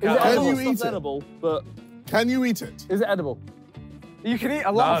don't calories. have Is it calories. edible? Can you eat Stuff's it? edible, but Can you eat it? is it edible? You can eat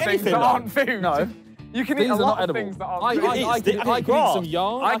a lot of things that aren't food. No. You can eat These a are lot not of edible. things that aren't I food. could eat some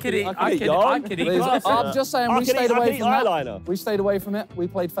yarn. I could eat These- glass. I'm just saying, we stayed away from that. eyeliner. We stayed away from it. We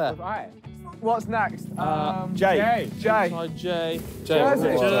played fair. Right. What's next? Jay. Jay. Jay.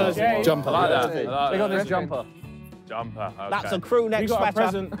 Jersey. Jumper. I like that. I like They got that. this jumper. Jumper. Okay. That's a crew neck We got a sweater.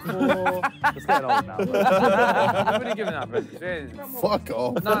 present for... It's getting old now. What are you giving that present? Fuck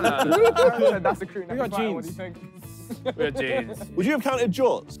off. No. That's a crew neck. We got sweater. What jeans. do you think? We're jeans. Would you have counted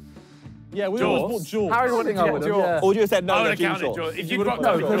jorts? Yeah, we Jaws. always bought Jaws. Harry wanted to I get would have, Jaws. yeah. Or would you have said no, I would they're have jean counted shorts? Jaws. If you'd rocked No,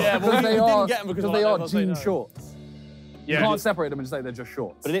 up because Yeah, well, we they didn't are, get them because they I are was like, jean no. shorts. You Yeah. can't separate them and say they're just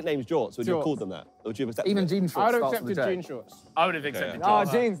shorts. But the nickname's jorts. Would you have Jorts. called them that? Or would you have accepted Even it? jean I shorts would have starts with accepted a J. jean shorts. I would have accepted Ah,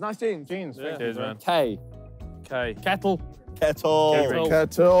 Jaws. jeans. Nice jeans. Jeans. Yeah. Cheers, man. K. Okay. Kettle. Kettle.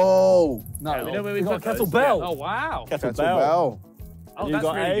 Kettle. No, We know where we we got put those. kettlebell. Oh, wow. Kettlebell. Oh, You that's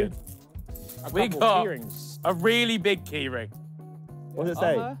got really A? good. couple We of got earrings. a really big key ring. What does it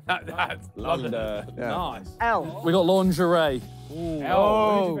say? That's London. Nice. L. We got lingerie.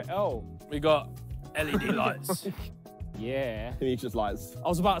 L. L. We got LED lights. Yeah. He just lights. I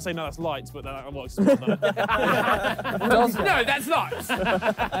was about to say no, that's lights, but that works as well. Does, No, that's lights.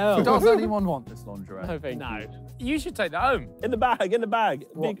 does anyone want this lingerie? No. You should take that home. In the bag, in the bag.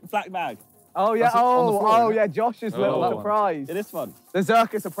 Big black bag. Oh yeah. That's on the floor, Oh isn't it? yeah. Josh's little that one. surprise. It is fun. The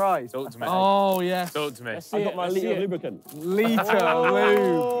Zerkaa surprise. Talk to me. Oh, yes. Talk to me. I got my litre of lubricant. Liter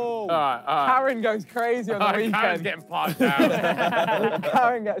lube. All right. Karen goes crazy on the Karen's weekend. getting piped down.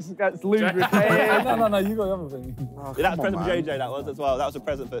 Karen gets lubricated. No, you got the other thing. Yeah, that's a present for JJ, that was as well. That was a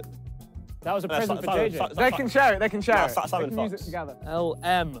present for... That was a present for JJ. They can share it. They can share No, it. They Simon can use it Fox. together.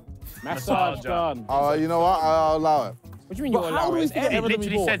 LM. Massage gun. You know what? I'll allow it. What do you mean you're But how do we allowing? forget It everything we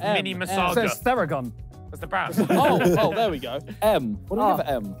literally bought? says mini It massager. says Theragun. That's the brand. Oh, there we go. M. What do we give it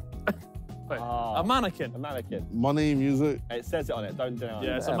M? A mannequin. A mannequin. Money, music. It says it on it, don't deny it.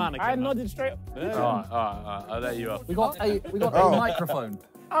 Yeah, it's a M. mannequin. I nodded straight. All right. I'll let you up. We got a microphone.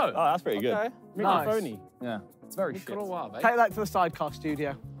 Oh, that's pretty good. Okay. Nice. Microphony. Yeah, it's very It's shit. got a while, mate. Take that to the sidecar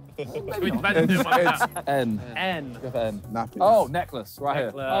studio. We imagine doing one of that. N. N. Give it N. Nappies. Oh, necklace, right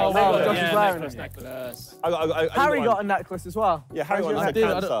here. Oh, Josh is wearing necklace, it. necklace. Harry got a necklace as well. Yeah, Harry got I a did.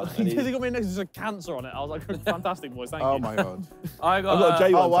 cancer. He got me a necklace with a cancer on it. I was like, fantastic, boys. Thank Oh you. my god. I got, I've got a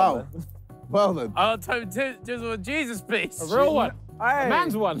J one. Oh wow. Well then. I got Tobjizzle a Jesus piece. A real one. Hey. A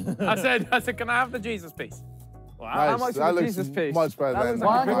man's one. I said, can I have the Jesus piece? How Nice. much That is the looks Jesus piece? much better That than looks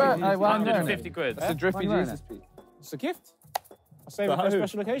like a Why drippy are you Jesus why are you piece. wearing it? 150 quid. It's a drippy Why are you Jesus piece. It's a gift. I'll save it for a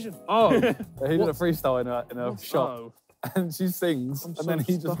special occasion. Oh, he did a freestyle in a shop, Oh. and she sings, and then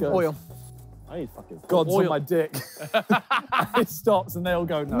he just goes, Oil. I need fucking... God's on my dick. And it stops, and they all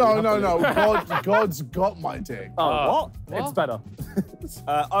go, no. No. God's got my dick. Oh, what? It's better.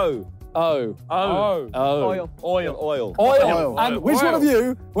 O. Oh. Oil. Oil. And which one of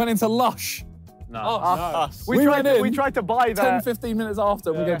you went into Lush? No. Us. We went in. We tried to buy 10, that. 15 minutes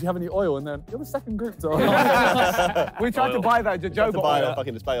after, we go, do you have any oil? And then, you're the second group to We tried to buy that. Joe To bought buy that.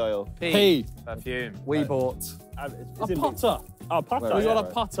 fucking display oil. P. Perfume. We bought. A putter. Oh, putter. We got a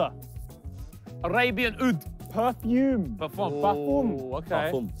putter. Arabian Oud. Perfume. Parfum. Parfum.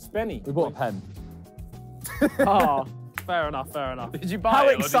 Okay. Spenny. We bought a pen. Oh. Fair enough, fair enough. Did you buy How it? or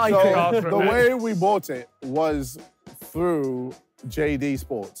did you exciting. ask So for the it? way we bought it was through JD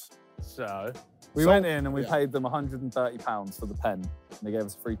Sports. So, We went in and we paid them £130 for the pen. And they gave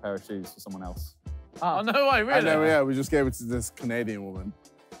us a free pair of shoes for someone else. oh no way, really? And then we just gave it to this Canadian woman.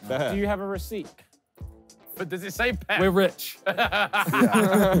 Do you have a receipt? But does it say pen? We're rich.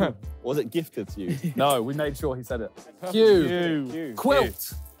 Was it gifted to you? No, we made sure he said it. Q.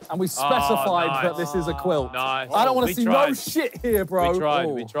 Quilt. And we specified that this is a quilt. Nice. I don't want We to see tried. no shit here, bro.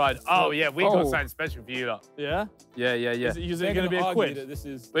 We tried. Oh, yeah, we got something special for you lot. Yeah? Yeah. Is it going to be a quid? This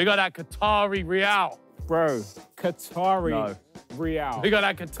is... We got that Qatari Real. Bro, Qatari No. Real. We got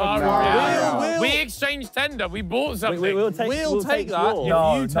that Qatari No. Real. We exchanged tender. We bought something. We'll take that.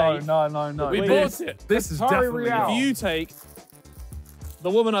 yours. No. We bought it. This is Qatari definitely Real. If you take the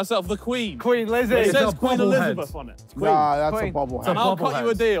woman herself, the Queen. Queen Lizzie. It It's says a Queen bobblehead. Elizabeth on it. Nah, that's Queen. a bobblehead. I'll cut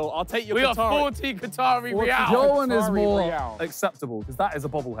you a deal. I'll take your We got Qatari. 40 Qatari Real. Your one is Qatari more Real. acceptable because that is a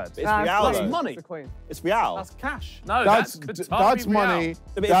bobblehead. It's Real, That's though. money. It's the Queen. It's Real. That's cash. No, That's Qatari money. Real.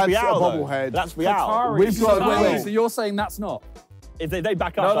 But it's That's Real, a though. bobblehead. That's Real. Qatari. We've got Wait, so you're saying that's not? If they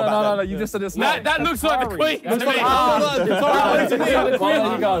back up, No. You just said it's not. That looks like the Queen. There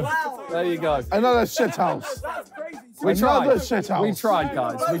you go. There you go. Another shit house. We tried. Another shit house. We tried,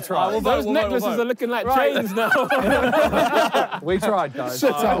 guys. We tried. Well, those necklaces are looking like chains now. We tried, guys.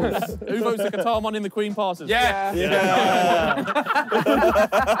 Shit house. Who votes the Qatar money in the Queen passes? Yeah. It's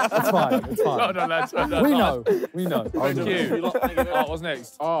fine. It's fine. Well done, lads. Well done. We know. Thank you. Oh, what's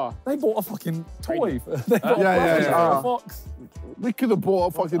next? Oh, They bought a fucking toy. Yeah. Fox. We could have bought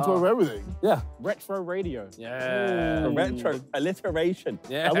a fucking toy of everything. Yeah. retro radio. Yeah. Retro alliteration.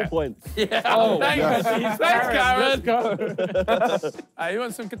 Yeah. Double points. Yeah. Oh, thanks, Karen. Let's go. Hey, you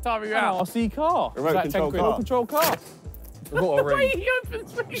want some Qatari round? RC car. Remote control car. We bought a ring.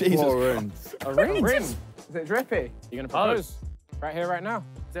 Jesus. A ring. Is it drippy? You're gonna propose right here, right now.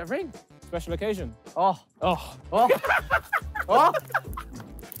 Is that a ring? Special occasion. Oh.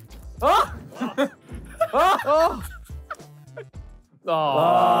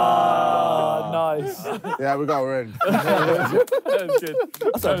 Nice. Yeah, we got a ring. That's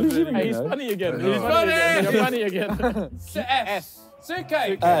good. Hey, he's funny again. He's funny. You're funny again. S.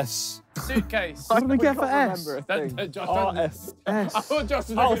 Suitcase. S. Suitcase. What did we get for S? S. I thought Josh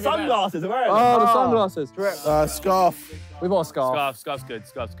was Oh, sunglasses. Where Oh, are the sunglasses. Scarf. We bought a scarf. Scarf's good.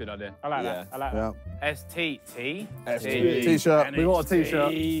 Scarf's good idea. I like that. I like Yeah. STT. T-shirt. We bought a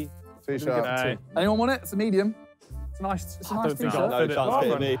t-shirt. T-shirt. Anyone want it? It's a medium. It's nice. It's a nice that? t-shirt. No chance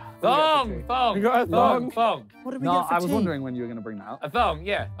fitting me. Thong. You got a thong? Thong. What did we No, get for I was tea? wondering when you were going to bring that up. A thong,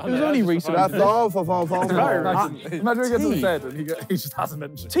 yeah. It was only recent. That's thong. Imagine we get to the bed and he just hasn't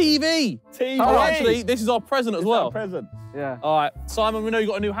mentioned. TV. Oh, actually, this is our present as well. Present. Yeah. All right, Simon, we know you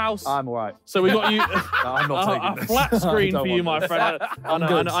got a new house. I'm all right. So we got you No, I'm not taking a this. flat screen Don't for you, want my this. friend.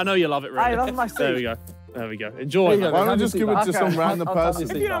 I know you love it, really. Hey, that's my seat. There we go. There we go. Enjoy. There you man. go. Why don't we just give it to some random person?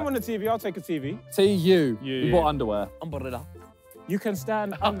 If you don't want a TV, I'll take a TV. TU. We bought underwear. Umbrella. You can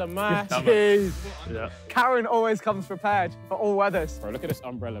stand under my Jeez. Yeah. Karen always comes prepared for all weathers. Bro, look at this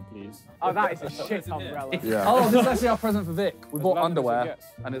umbrella, please. Oh, that is a shit umbrella. Yeah. Oh, this is actually our present for Vic. We bought London as it underwear, gets.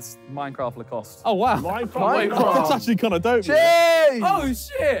 and it's Minecraft Lacoste. Oh, wow. Minecraft. That's actually kind of dope. Jeez! Oh,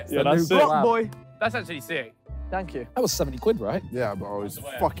 shit. Yeah, that's new it. collab. boy. That's actually sick. Thank you. That was 70 quid, right? Yeah, bro, it's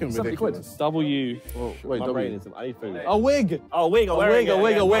fucking 70 quid. ridiculous. W. Oh, wait, My W. brain is. I need food. A wig. Oh, wig. A wig.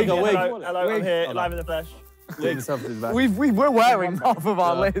 Hello, I'm here, live in the flesh. We're wearing half of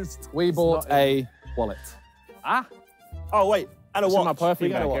our list. We bought a wallet. Ah. Oh, wait. And a This is watch. my perfume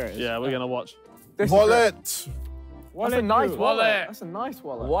We got a bag, watch. here it is. Yeah, we're gonna watch. Wallet. That's a nice wallet. Wallet. That's a nice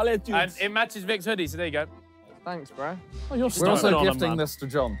wallet. Wallet, dude. And it matches Vic's hoodie, so there you go. Thanks, bro. Oh, you're We're also on gifting man. this to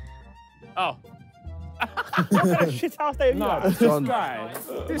John. Oh. Shit house day. No, John. this guy.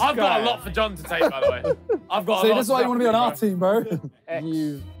 I've got a lot for John to take, by the way. I've got a See, lot this is why you want to be on our team, bro. X.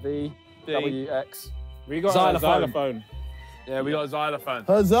 U-V-W-X. We got Xylophone. a xylophone. Yeah, we got a xylophone.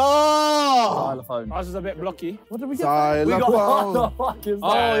 Huzzah! Xylophone. Ours is a bit blocky. What did we get? Xylophone. What the fuck is that?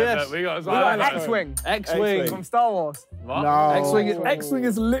 Oh, yes. We got a We got an xylophone. X-Wing X-wing. from Star Wars. What? No. X-Wing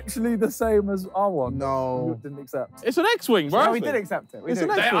is literally the same as our one. No. You didn't accept. It's an X-wing, bro. No, we did accept it. We did.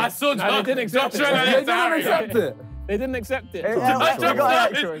 I saw John. they didn't accept John it. trying to They hit didn't Harry. accept it. They didn't accept it. We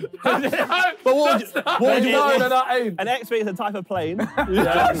got an X-Wing. But what would you No, that ain't. An X-wing is a type of plane. He's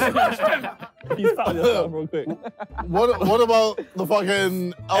found yourself real quick. What about the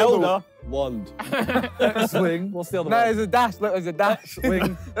fucking Elder. Wand. X-Wing. What's the other No, one? there's a dash. Look, there's a dash.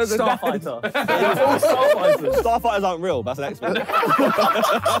 Wing. There's a dash. Starfighter. Starfighters. Starfighters aren't real. That's an X-wing.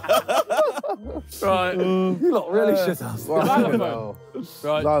 Right. You lot really shit us. Xylophone. Right.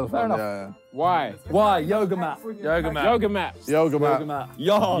 Xylophone, yeah. Why? Why? Yoga mat. Yoga mat. Yoga mats. Yoga Yoga mat. mat.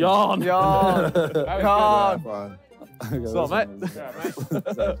 Yarn. Yarn. Yarn. Yeah, fine. What's mate?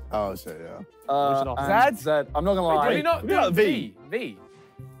 Oh, shit, yeah. And Zed. I'm not gonna Did lie. we not We got do V. V.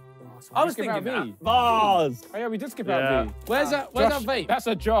 I was thinking that. Bars. Oh yeah, we did skip Yeah. out V. Where's that vape? That's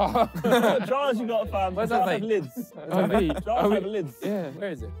a jar. Jars you got, fam. Where's that Jars have vape? lids. Oh, V. Jars have lids. Yeah. Where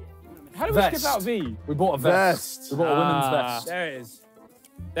is it? How did we Vest. skip out V? We bought a vest. We bought a women's vest. There it is.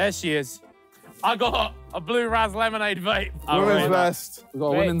 There she is. I got a blue Raz lemonade vape. Women's vest. We got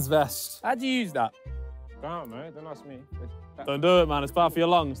a women's vest. How'd you use that? Don't know, don't ask me. Don't do it, man. It's bad for your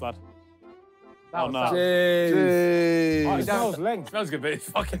lungs, lad. Oh, no. Oh, Jeez. it smells length. Smells good, but it's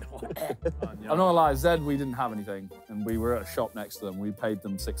fucking I'm not gonna lie, Zed, we didn't have anything, and we were at a shop next to them. We paid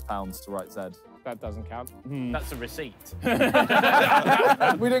them £6 to write Zed. That doesn't count. That's a receipt. We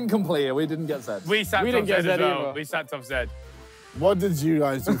didn't complete it. We didn't get Zed. We sat We top didn't get Zed as Zed well. either. We sat top Zed. What did you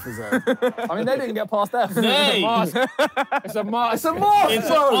guys do for Zed? I mean, they didn't get past F. Hey. It's a mask. It's a mask,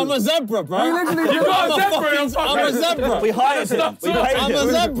 bro. I'm a zebra, bro. We literally did got a zebra in I'm a zebra. We hired him. We paid I'm him. a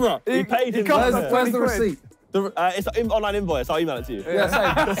zebra. We paid him. Where's the receipt? It's an online invoice. I'll email it to you. Yeah,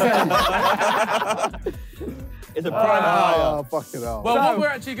 same. It's a private hire. Oh, fucking hell. Well, what we're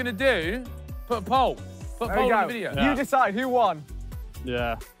actually going to do, put a poll. Put a poll in the video. You decide who won.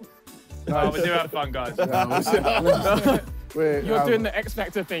 Yeah. Oh, we do have fun, guys. You're doing the X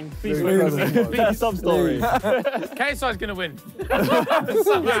Factor thing. Please win. That's some story. KSI's going to win. Yeah, you're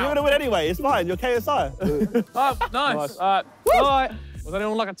going to win anyway. It's fine. You're KSI. Oh, nice. All right. Was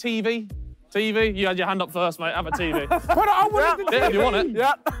anyone like a TV? TV? You had your hand up first, mate. Have a TV. Put it on with the Yeah, if you want it.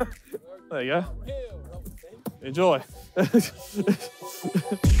 Yep. There you go. Enjoy.